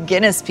with the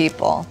Guinness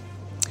people.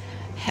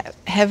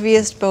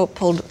 Heaviest boat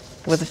pulled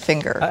with a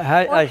finger.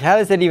 How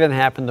does that even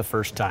happen the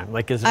first time?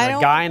 Like, is it a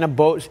guy in a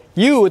boat?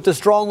 You with the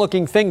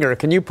strong-looking finger.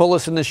 Can you pull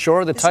us in the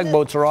shore? The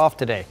tugboats are off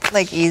today.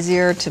 Like,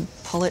 easier to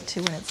pull it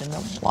to when it's in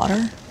the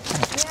water?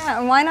 Yeah,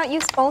 and why not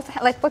use both?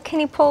 Like, what can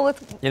you pull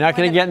with? You're not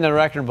going to get in the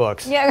record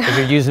books if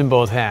you're using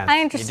both hands.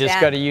 I understand. You just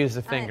got to use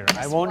the finger.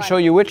 I won't show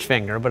you which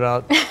finger,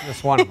 but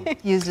just one of them.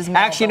 Used as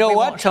Actually, you know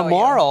what?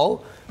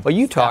 Tomorrow,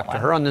 you talked to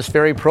her on this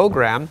very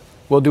program.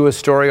 We'll do a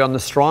story on the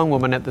strong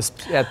woman at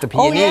the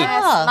P&E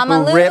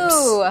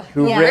Mama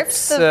who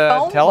rips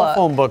the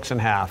telephone books in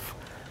half.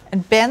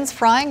 And Ben's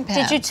frying pan.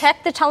 Did you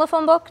check the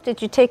telephone book?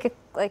 Did you take it?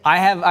 I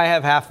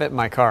have half it in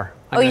my car.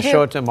 I'm going to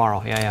show it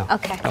tomorrow. Yeah.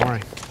 Okay. Don't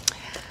worry.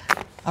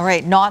 All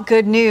right, not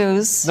good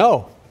news.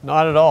 No,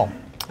 not at all.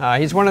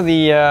 He's one of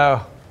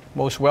the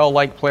most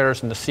well-liked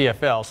players in the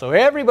CFL, so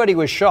everybody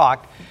was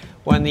shocked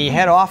when the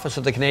head office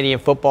of the Canadian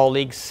Football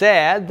League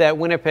said that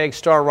Winnipeg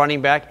star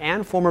running back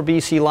and former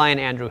BC Lion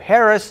Andrew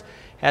Harris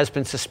has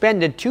been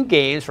suspended 2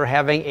 games for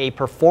having a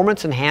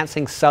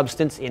performance-enhancing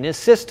substance in his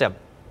system.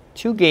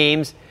 2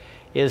 games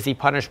is the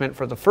punishment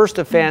for the first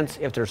offense.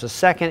 If there's a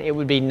second, it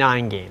would be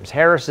 9 games.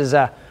 Harris is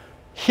a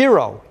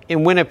hero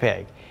in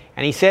Winnipeg,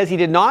 and he says he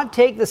did not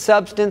take the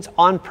substance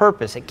on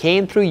purpose. It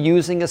came through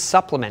using a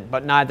supplement,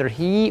 but neither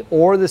he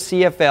or the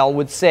CFL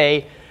would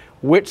say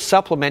which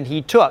supplement he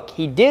took.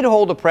 He did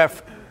hold a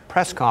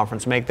press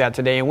conference, make that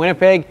today in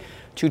Winnipeg,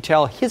 to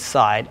tell his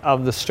side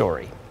of the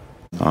story.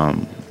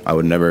 I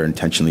would never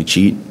intentionally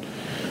cheat,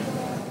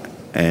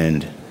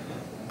 and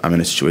I'm in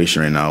a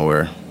situation right now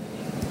where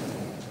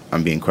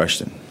I'm being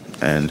questioned,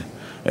 and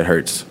it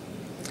hurts.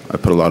 I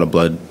put a lot of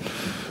blood,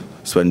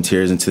 sweat, and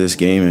tears into this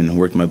game and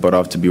worked my butt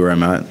off to be where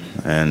I'm at,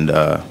 and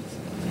now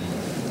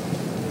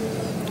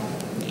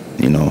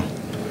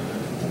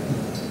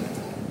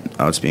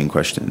it's being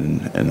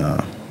questioned,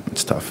 and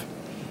it's tough.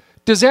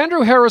 Does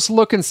Andrew Harris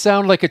look and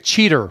sound like a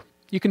cheater?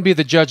 You can be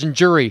the judge and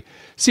jury.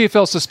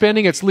 CFL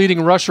suspending its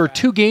leading rusher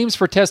 2 games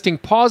for testing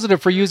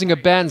positive for using a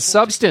banned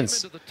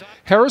substance.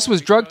 Harris was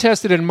drug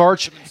tested in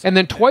March and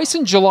then twice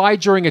in July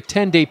during a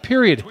 10-day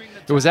period.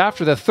 It was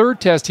after the 3rd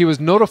test he was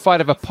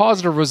notified of a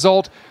positive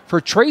result for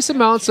trace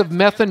amounts of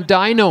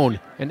methandinone,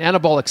 an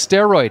anabolic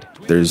steroid.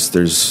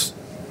 There's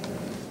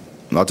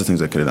lots of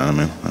things I could have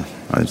done.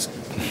 I mean,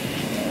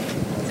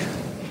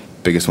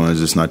 biggest one is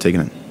just not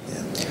taking it.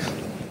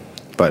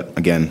 But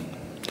again,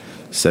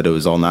 said it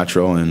was all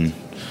natural, and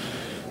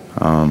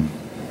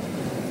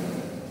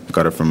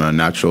got it from a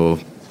natural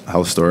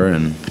health store,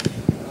 and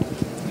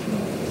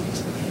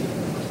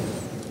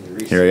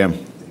here I am.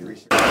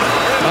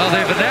 Well,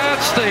 they've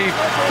announced the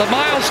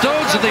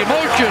milestones and the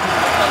emotion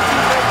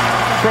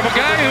from a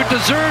guy who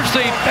deserves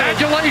the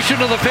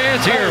adulation of the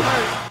fans here.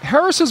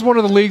 Harris is one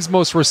of the league's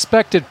most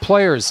respected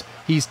players.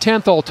 He's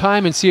 10th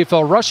all-time in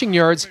CFL rushing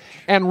yards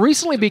and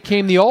recently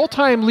became the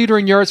all-time leader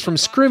in yards from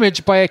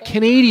scrimmage by a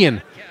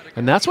Canadian.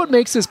 And that's what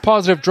makes this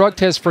positive drug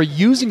test for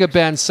using a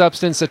banned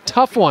substance a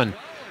tough one.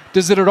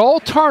 Does it at all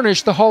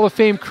tarnish the Hall of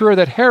Fame career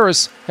that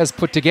Harris has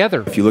put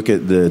together? If you look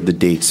at the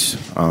dates,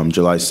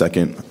 July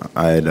 2nd,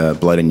 I had a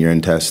blood and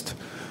urine test,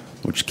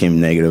 which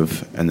came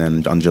negative. And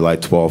then on July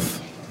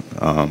 12th,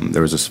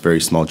 there was a very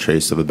small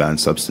trace of a banned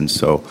substance.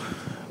 So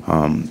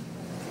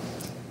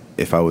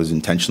if I was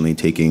intentionally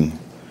taking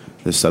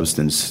this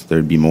substance,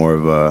 there'd be more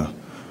of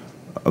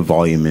a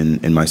volume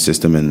in my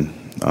system and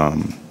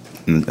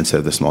instead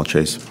of the small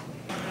trace.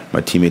 My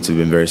teammates have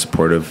been very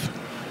supportive.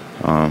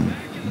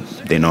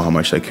 They know how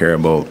much I care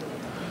about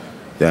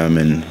them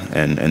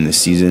and this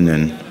season,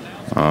 and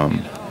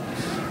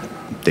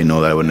they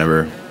know that I would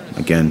never,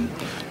 again,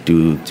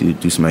 do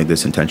something like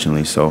this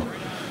intentionally. So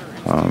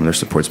their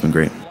support's been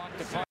great.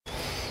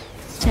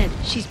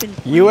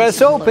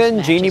 U.S.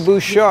 Open, Jeannie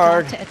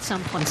Bouchard. At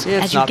some point,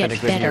 It's not been a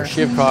good year.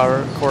 She, of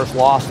course,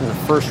 lost in the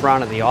first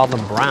round at the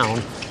Autumn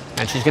Brown,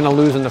 and she's going to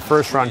lose in the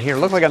first round here.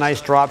 Looked like a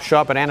nice drop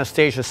shot, but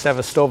Anastasia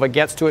Sevastova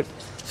gets to it.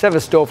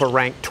 Sevastova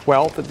ranked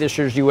 12th at this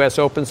year's U.S.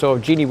 Open, so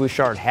if Jeannie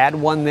Bouchard had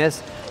won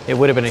this, it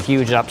would have been a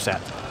huge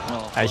upset.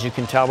 As you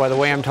can tell by the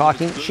way I'm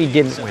talking, she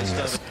didn't win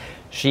this.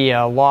 She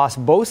lost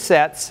both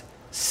sets,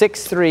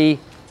 6-3,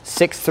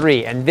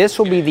 6-3, and this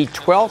will be the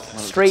 12th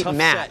straight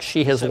match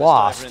she has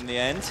lost. In the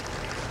end,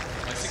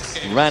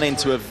 ran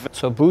into a...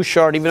 So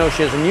Bouchard, even though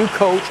she has a new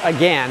coach,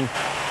 again,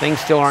 things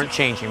still aren't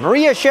changing.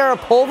 Maria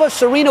Sharapova,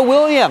 Serena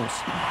Williams.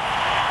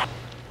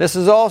 This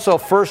is also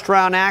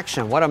first-round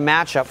action. What a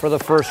matchup for the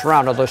first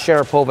round, although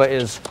Sharapova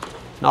is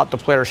not the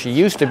player she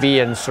used to be,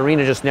 and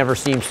Serena just never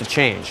seems to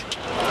change.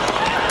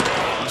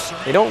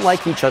 They don't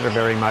like each other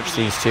very much,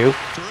 these two.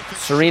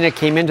 Serena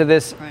came into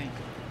this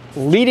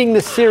leading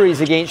the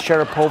series against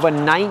Sharapova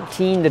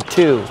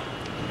 19-2.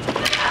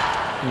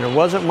 And there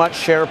wasn't much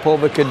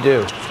Sharapova could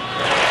do.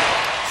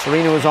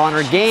 Serena was on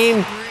her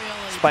game.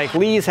 Spike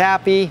Lee's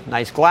happy.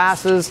 Nice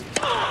glasses.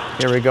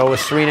 Here we go with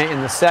Serena in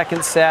the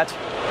second set.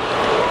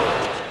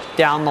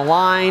 Down the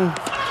line.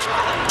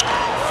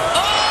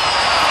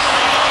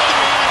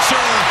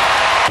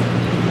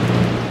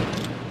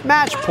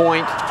 Match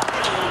point.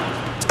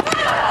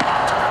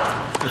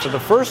 And for the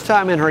first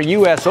time in her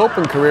U.S.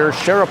 Open career,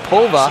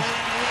 Sharapova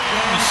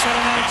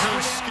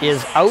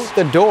is out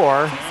the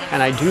door,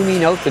 and I do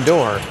mean out the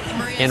door,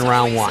 in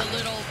round one.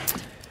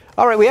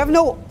 All right, we have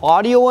no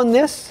audio on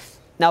this.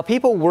 Now,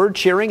 people were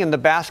cheering, and the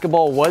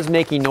basketball was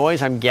making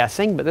noise, I'm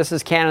guessing, but this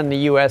is Canada and the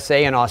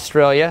USA and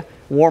Australia.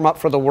 Warm up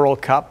for the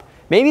World Cup.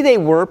 Maybe they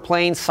were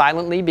playing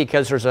silently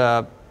because there's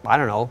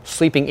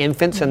sleeping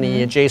infants in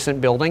the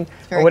adjacent building.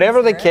 Or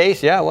whatever the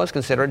case, yeah, it was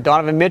considered.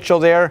 Donovan Mitchell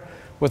there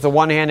with the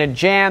one-handed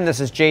jam. This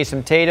is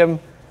Jason Tatum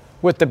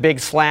with the big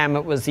slam.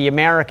 It was the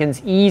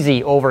Americans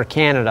easy over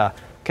Canada.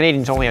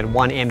 Canadians only had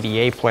one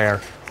NBA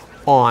player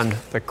on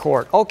the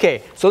court.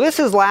 Okay, so this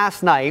is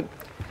last night.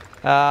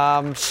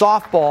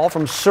 Softball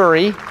from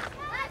Surrey,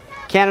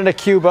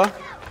 Canada-Cuba.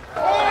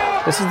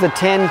 This is the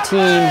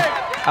 10-team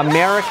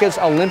America's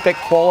Olympic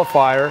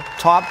qualifier.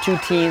 Top two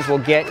teams will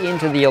get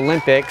into the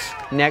Olympics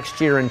next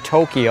year in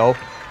Tokyo.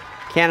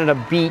 Canada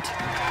beat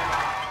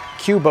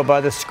Cuba by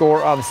the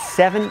score of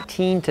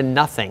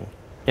 17-0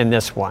 in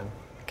this one.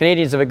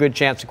 Canadians have a good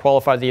chance to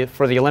qualify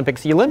for the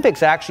Olympics. The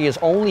Olympics actually is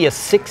only a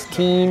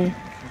 16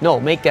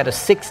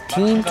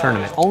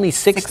 tournament. Only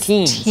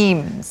 16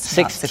 teams.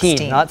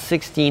 16, not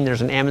 16.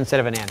 There's an M instead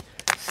of an N.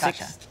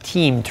 Gotcha.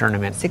 6-team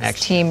tournament.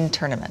 6-team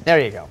tournament. There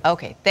you go.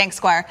 Okay, thanks,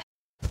 Squire.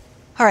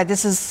 All right,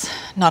 this is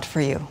not for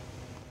you,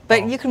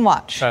 but you can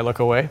watch. Should I look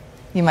away?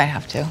 You might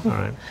have to. All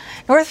right.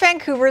 North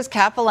Vancouver's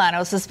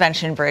Capilano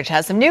Suspension Bridge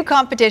has some new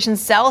competition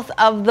south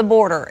of the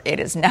border. It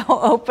is now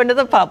open to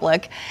the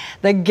public.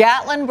 The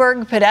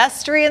Gatlinburg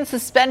Pedestrian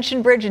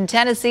Suspension Bridge in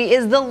Tennessee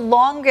is the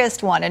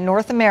longest one in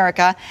North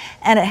America,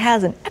 and it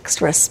has an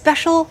extra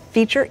special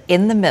feature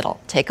in the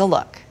middle. Take a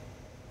look.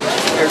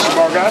 Here's some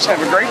more guys.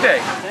 Have a great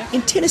day.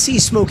 In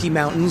Tennessee's Smoky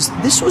Mountains,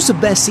 this was the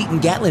best seat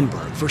in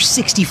Gatlinburg for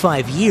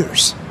 65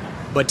 years.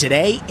 But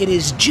today, it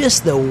is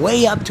just the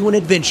way up to an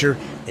adventure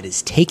that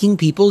is taking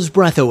people's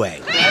breath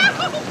away.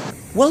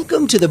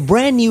 Welcome to the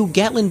brand new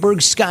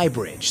Gatlinburg Sky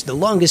Bridge, the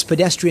longest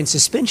pedestrian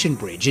suspension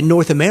bridge in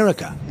North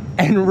America.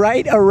 And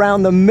right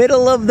around the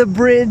middle of the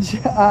bridge,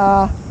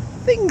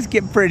 things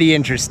get pretty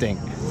interesting.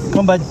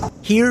 Come, bud.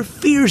 Here,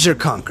 fears are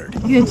conquered.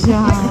 Good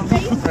job.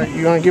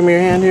 You want to give me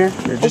your hand here?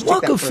 A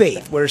walk of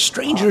faith where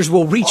strangers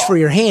will reach for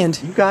your hand.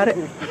 You got it.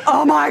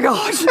 Oh my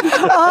gosh!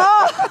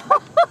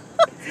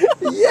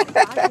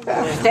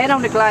 Yeah. Stand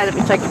on the glide, let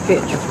me take a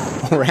picture.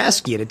 Or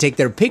ask you to take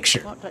their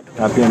picture.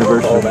 Happy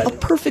anniversary. A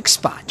perfect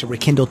spot to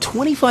rekindle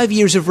 25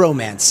 years of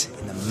romance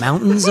in the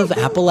mountains of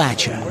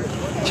Appalachia.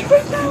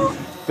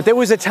 But there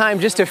was a time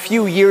just a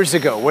few years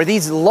ago where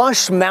these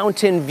lush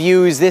mountain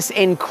views, this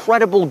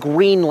incredible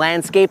green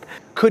landscape,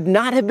 could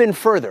not have been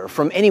further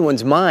from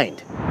anyone's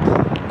mind.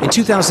 In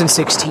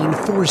 2016,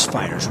 forest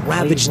fires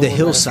ravaged the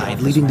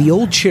hillside, leaving the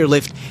old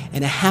chairlift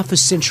and a half a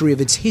century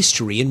of its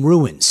history in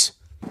ruins.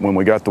 When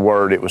we got the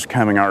word it was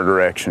coming our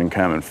direction and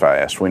coming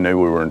fast, we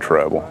knew we were in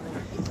trouble.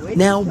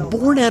 Now,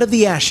 born out of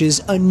the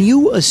ashes, a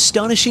new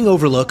astonishing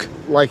overlook.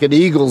 Like an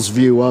eagle's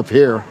view up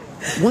here.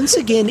 Once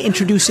again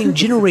introducing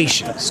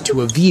generations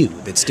to a view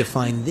that's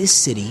defined this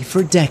city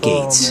for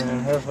decades.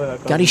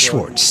 Gotti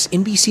Schwartz,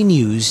 NBC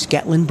News,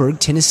 Gatlinburg,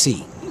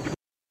 Tennessee.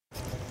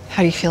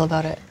 How do you feel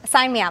about it?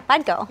 Sign me up.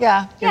 I'd go.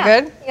 Yeah, you're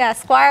good? Yeah,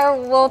 Squire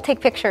will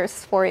take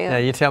pictures for you. Yeah,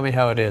 you tell me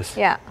how it is.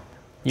 Yeah.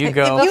 You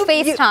go. We'll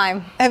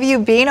FaceTime. Have you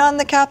been on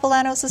the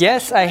Capilano Suspension?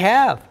 Yes, I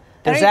have.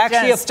 There's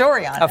actually a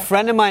story on it. A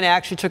friend of mine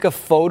actually took a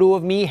photo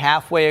of me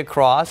halfway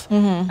across,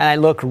 and I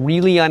look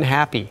really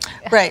unhappy.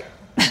 Right.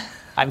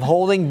 I'm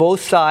holding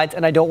both sides,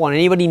 and I don't want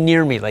anybody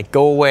near me. Like,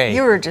 go away.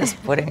 You were just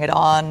putting it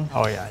on.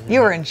 Oh, yeah. You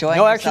were enjoying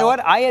No, yourself. actually, you know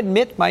what? I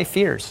admit my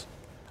fears.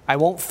 I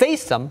won't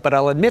face them, but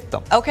I'll admit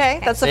them.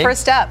 Okay, that's the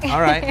first step. All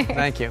right,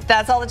 thank you.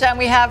 That's all the time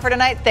we have for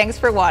tonight. Thanks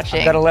for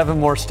watching. I've got 11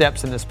 more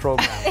steps in this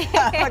program.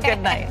 Have a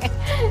good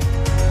night.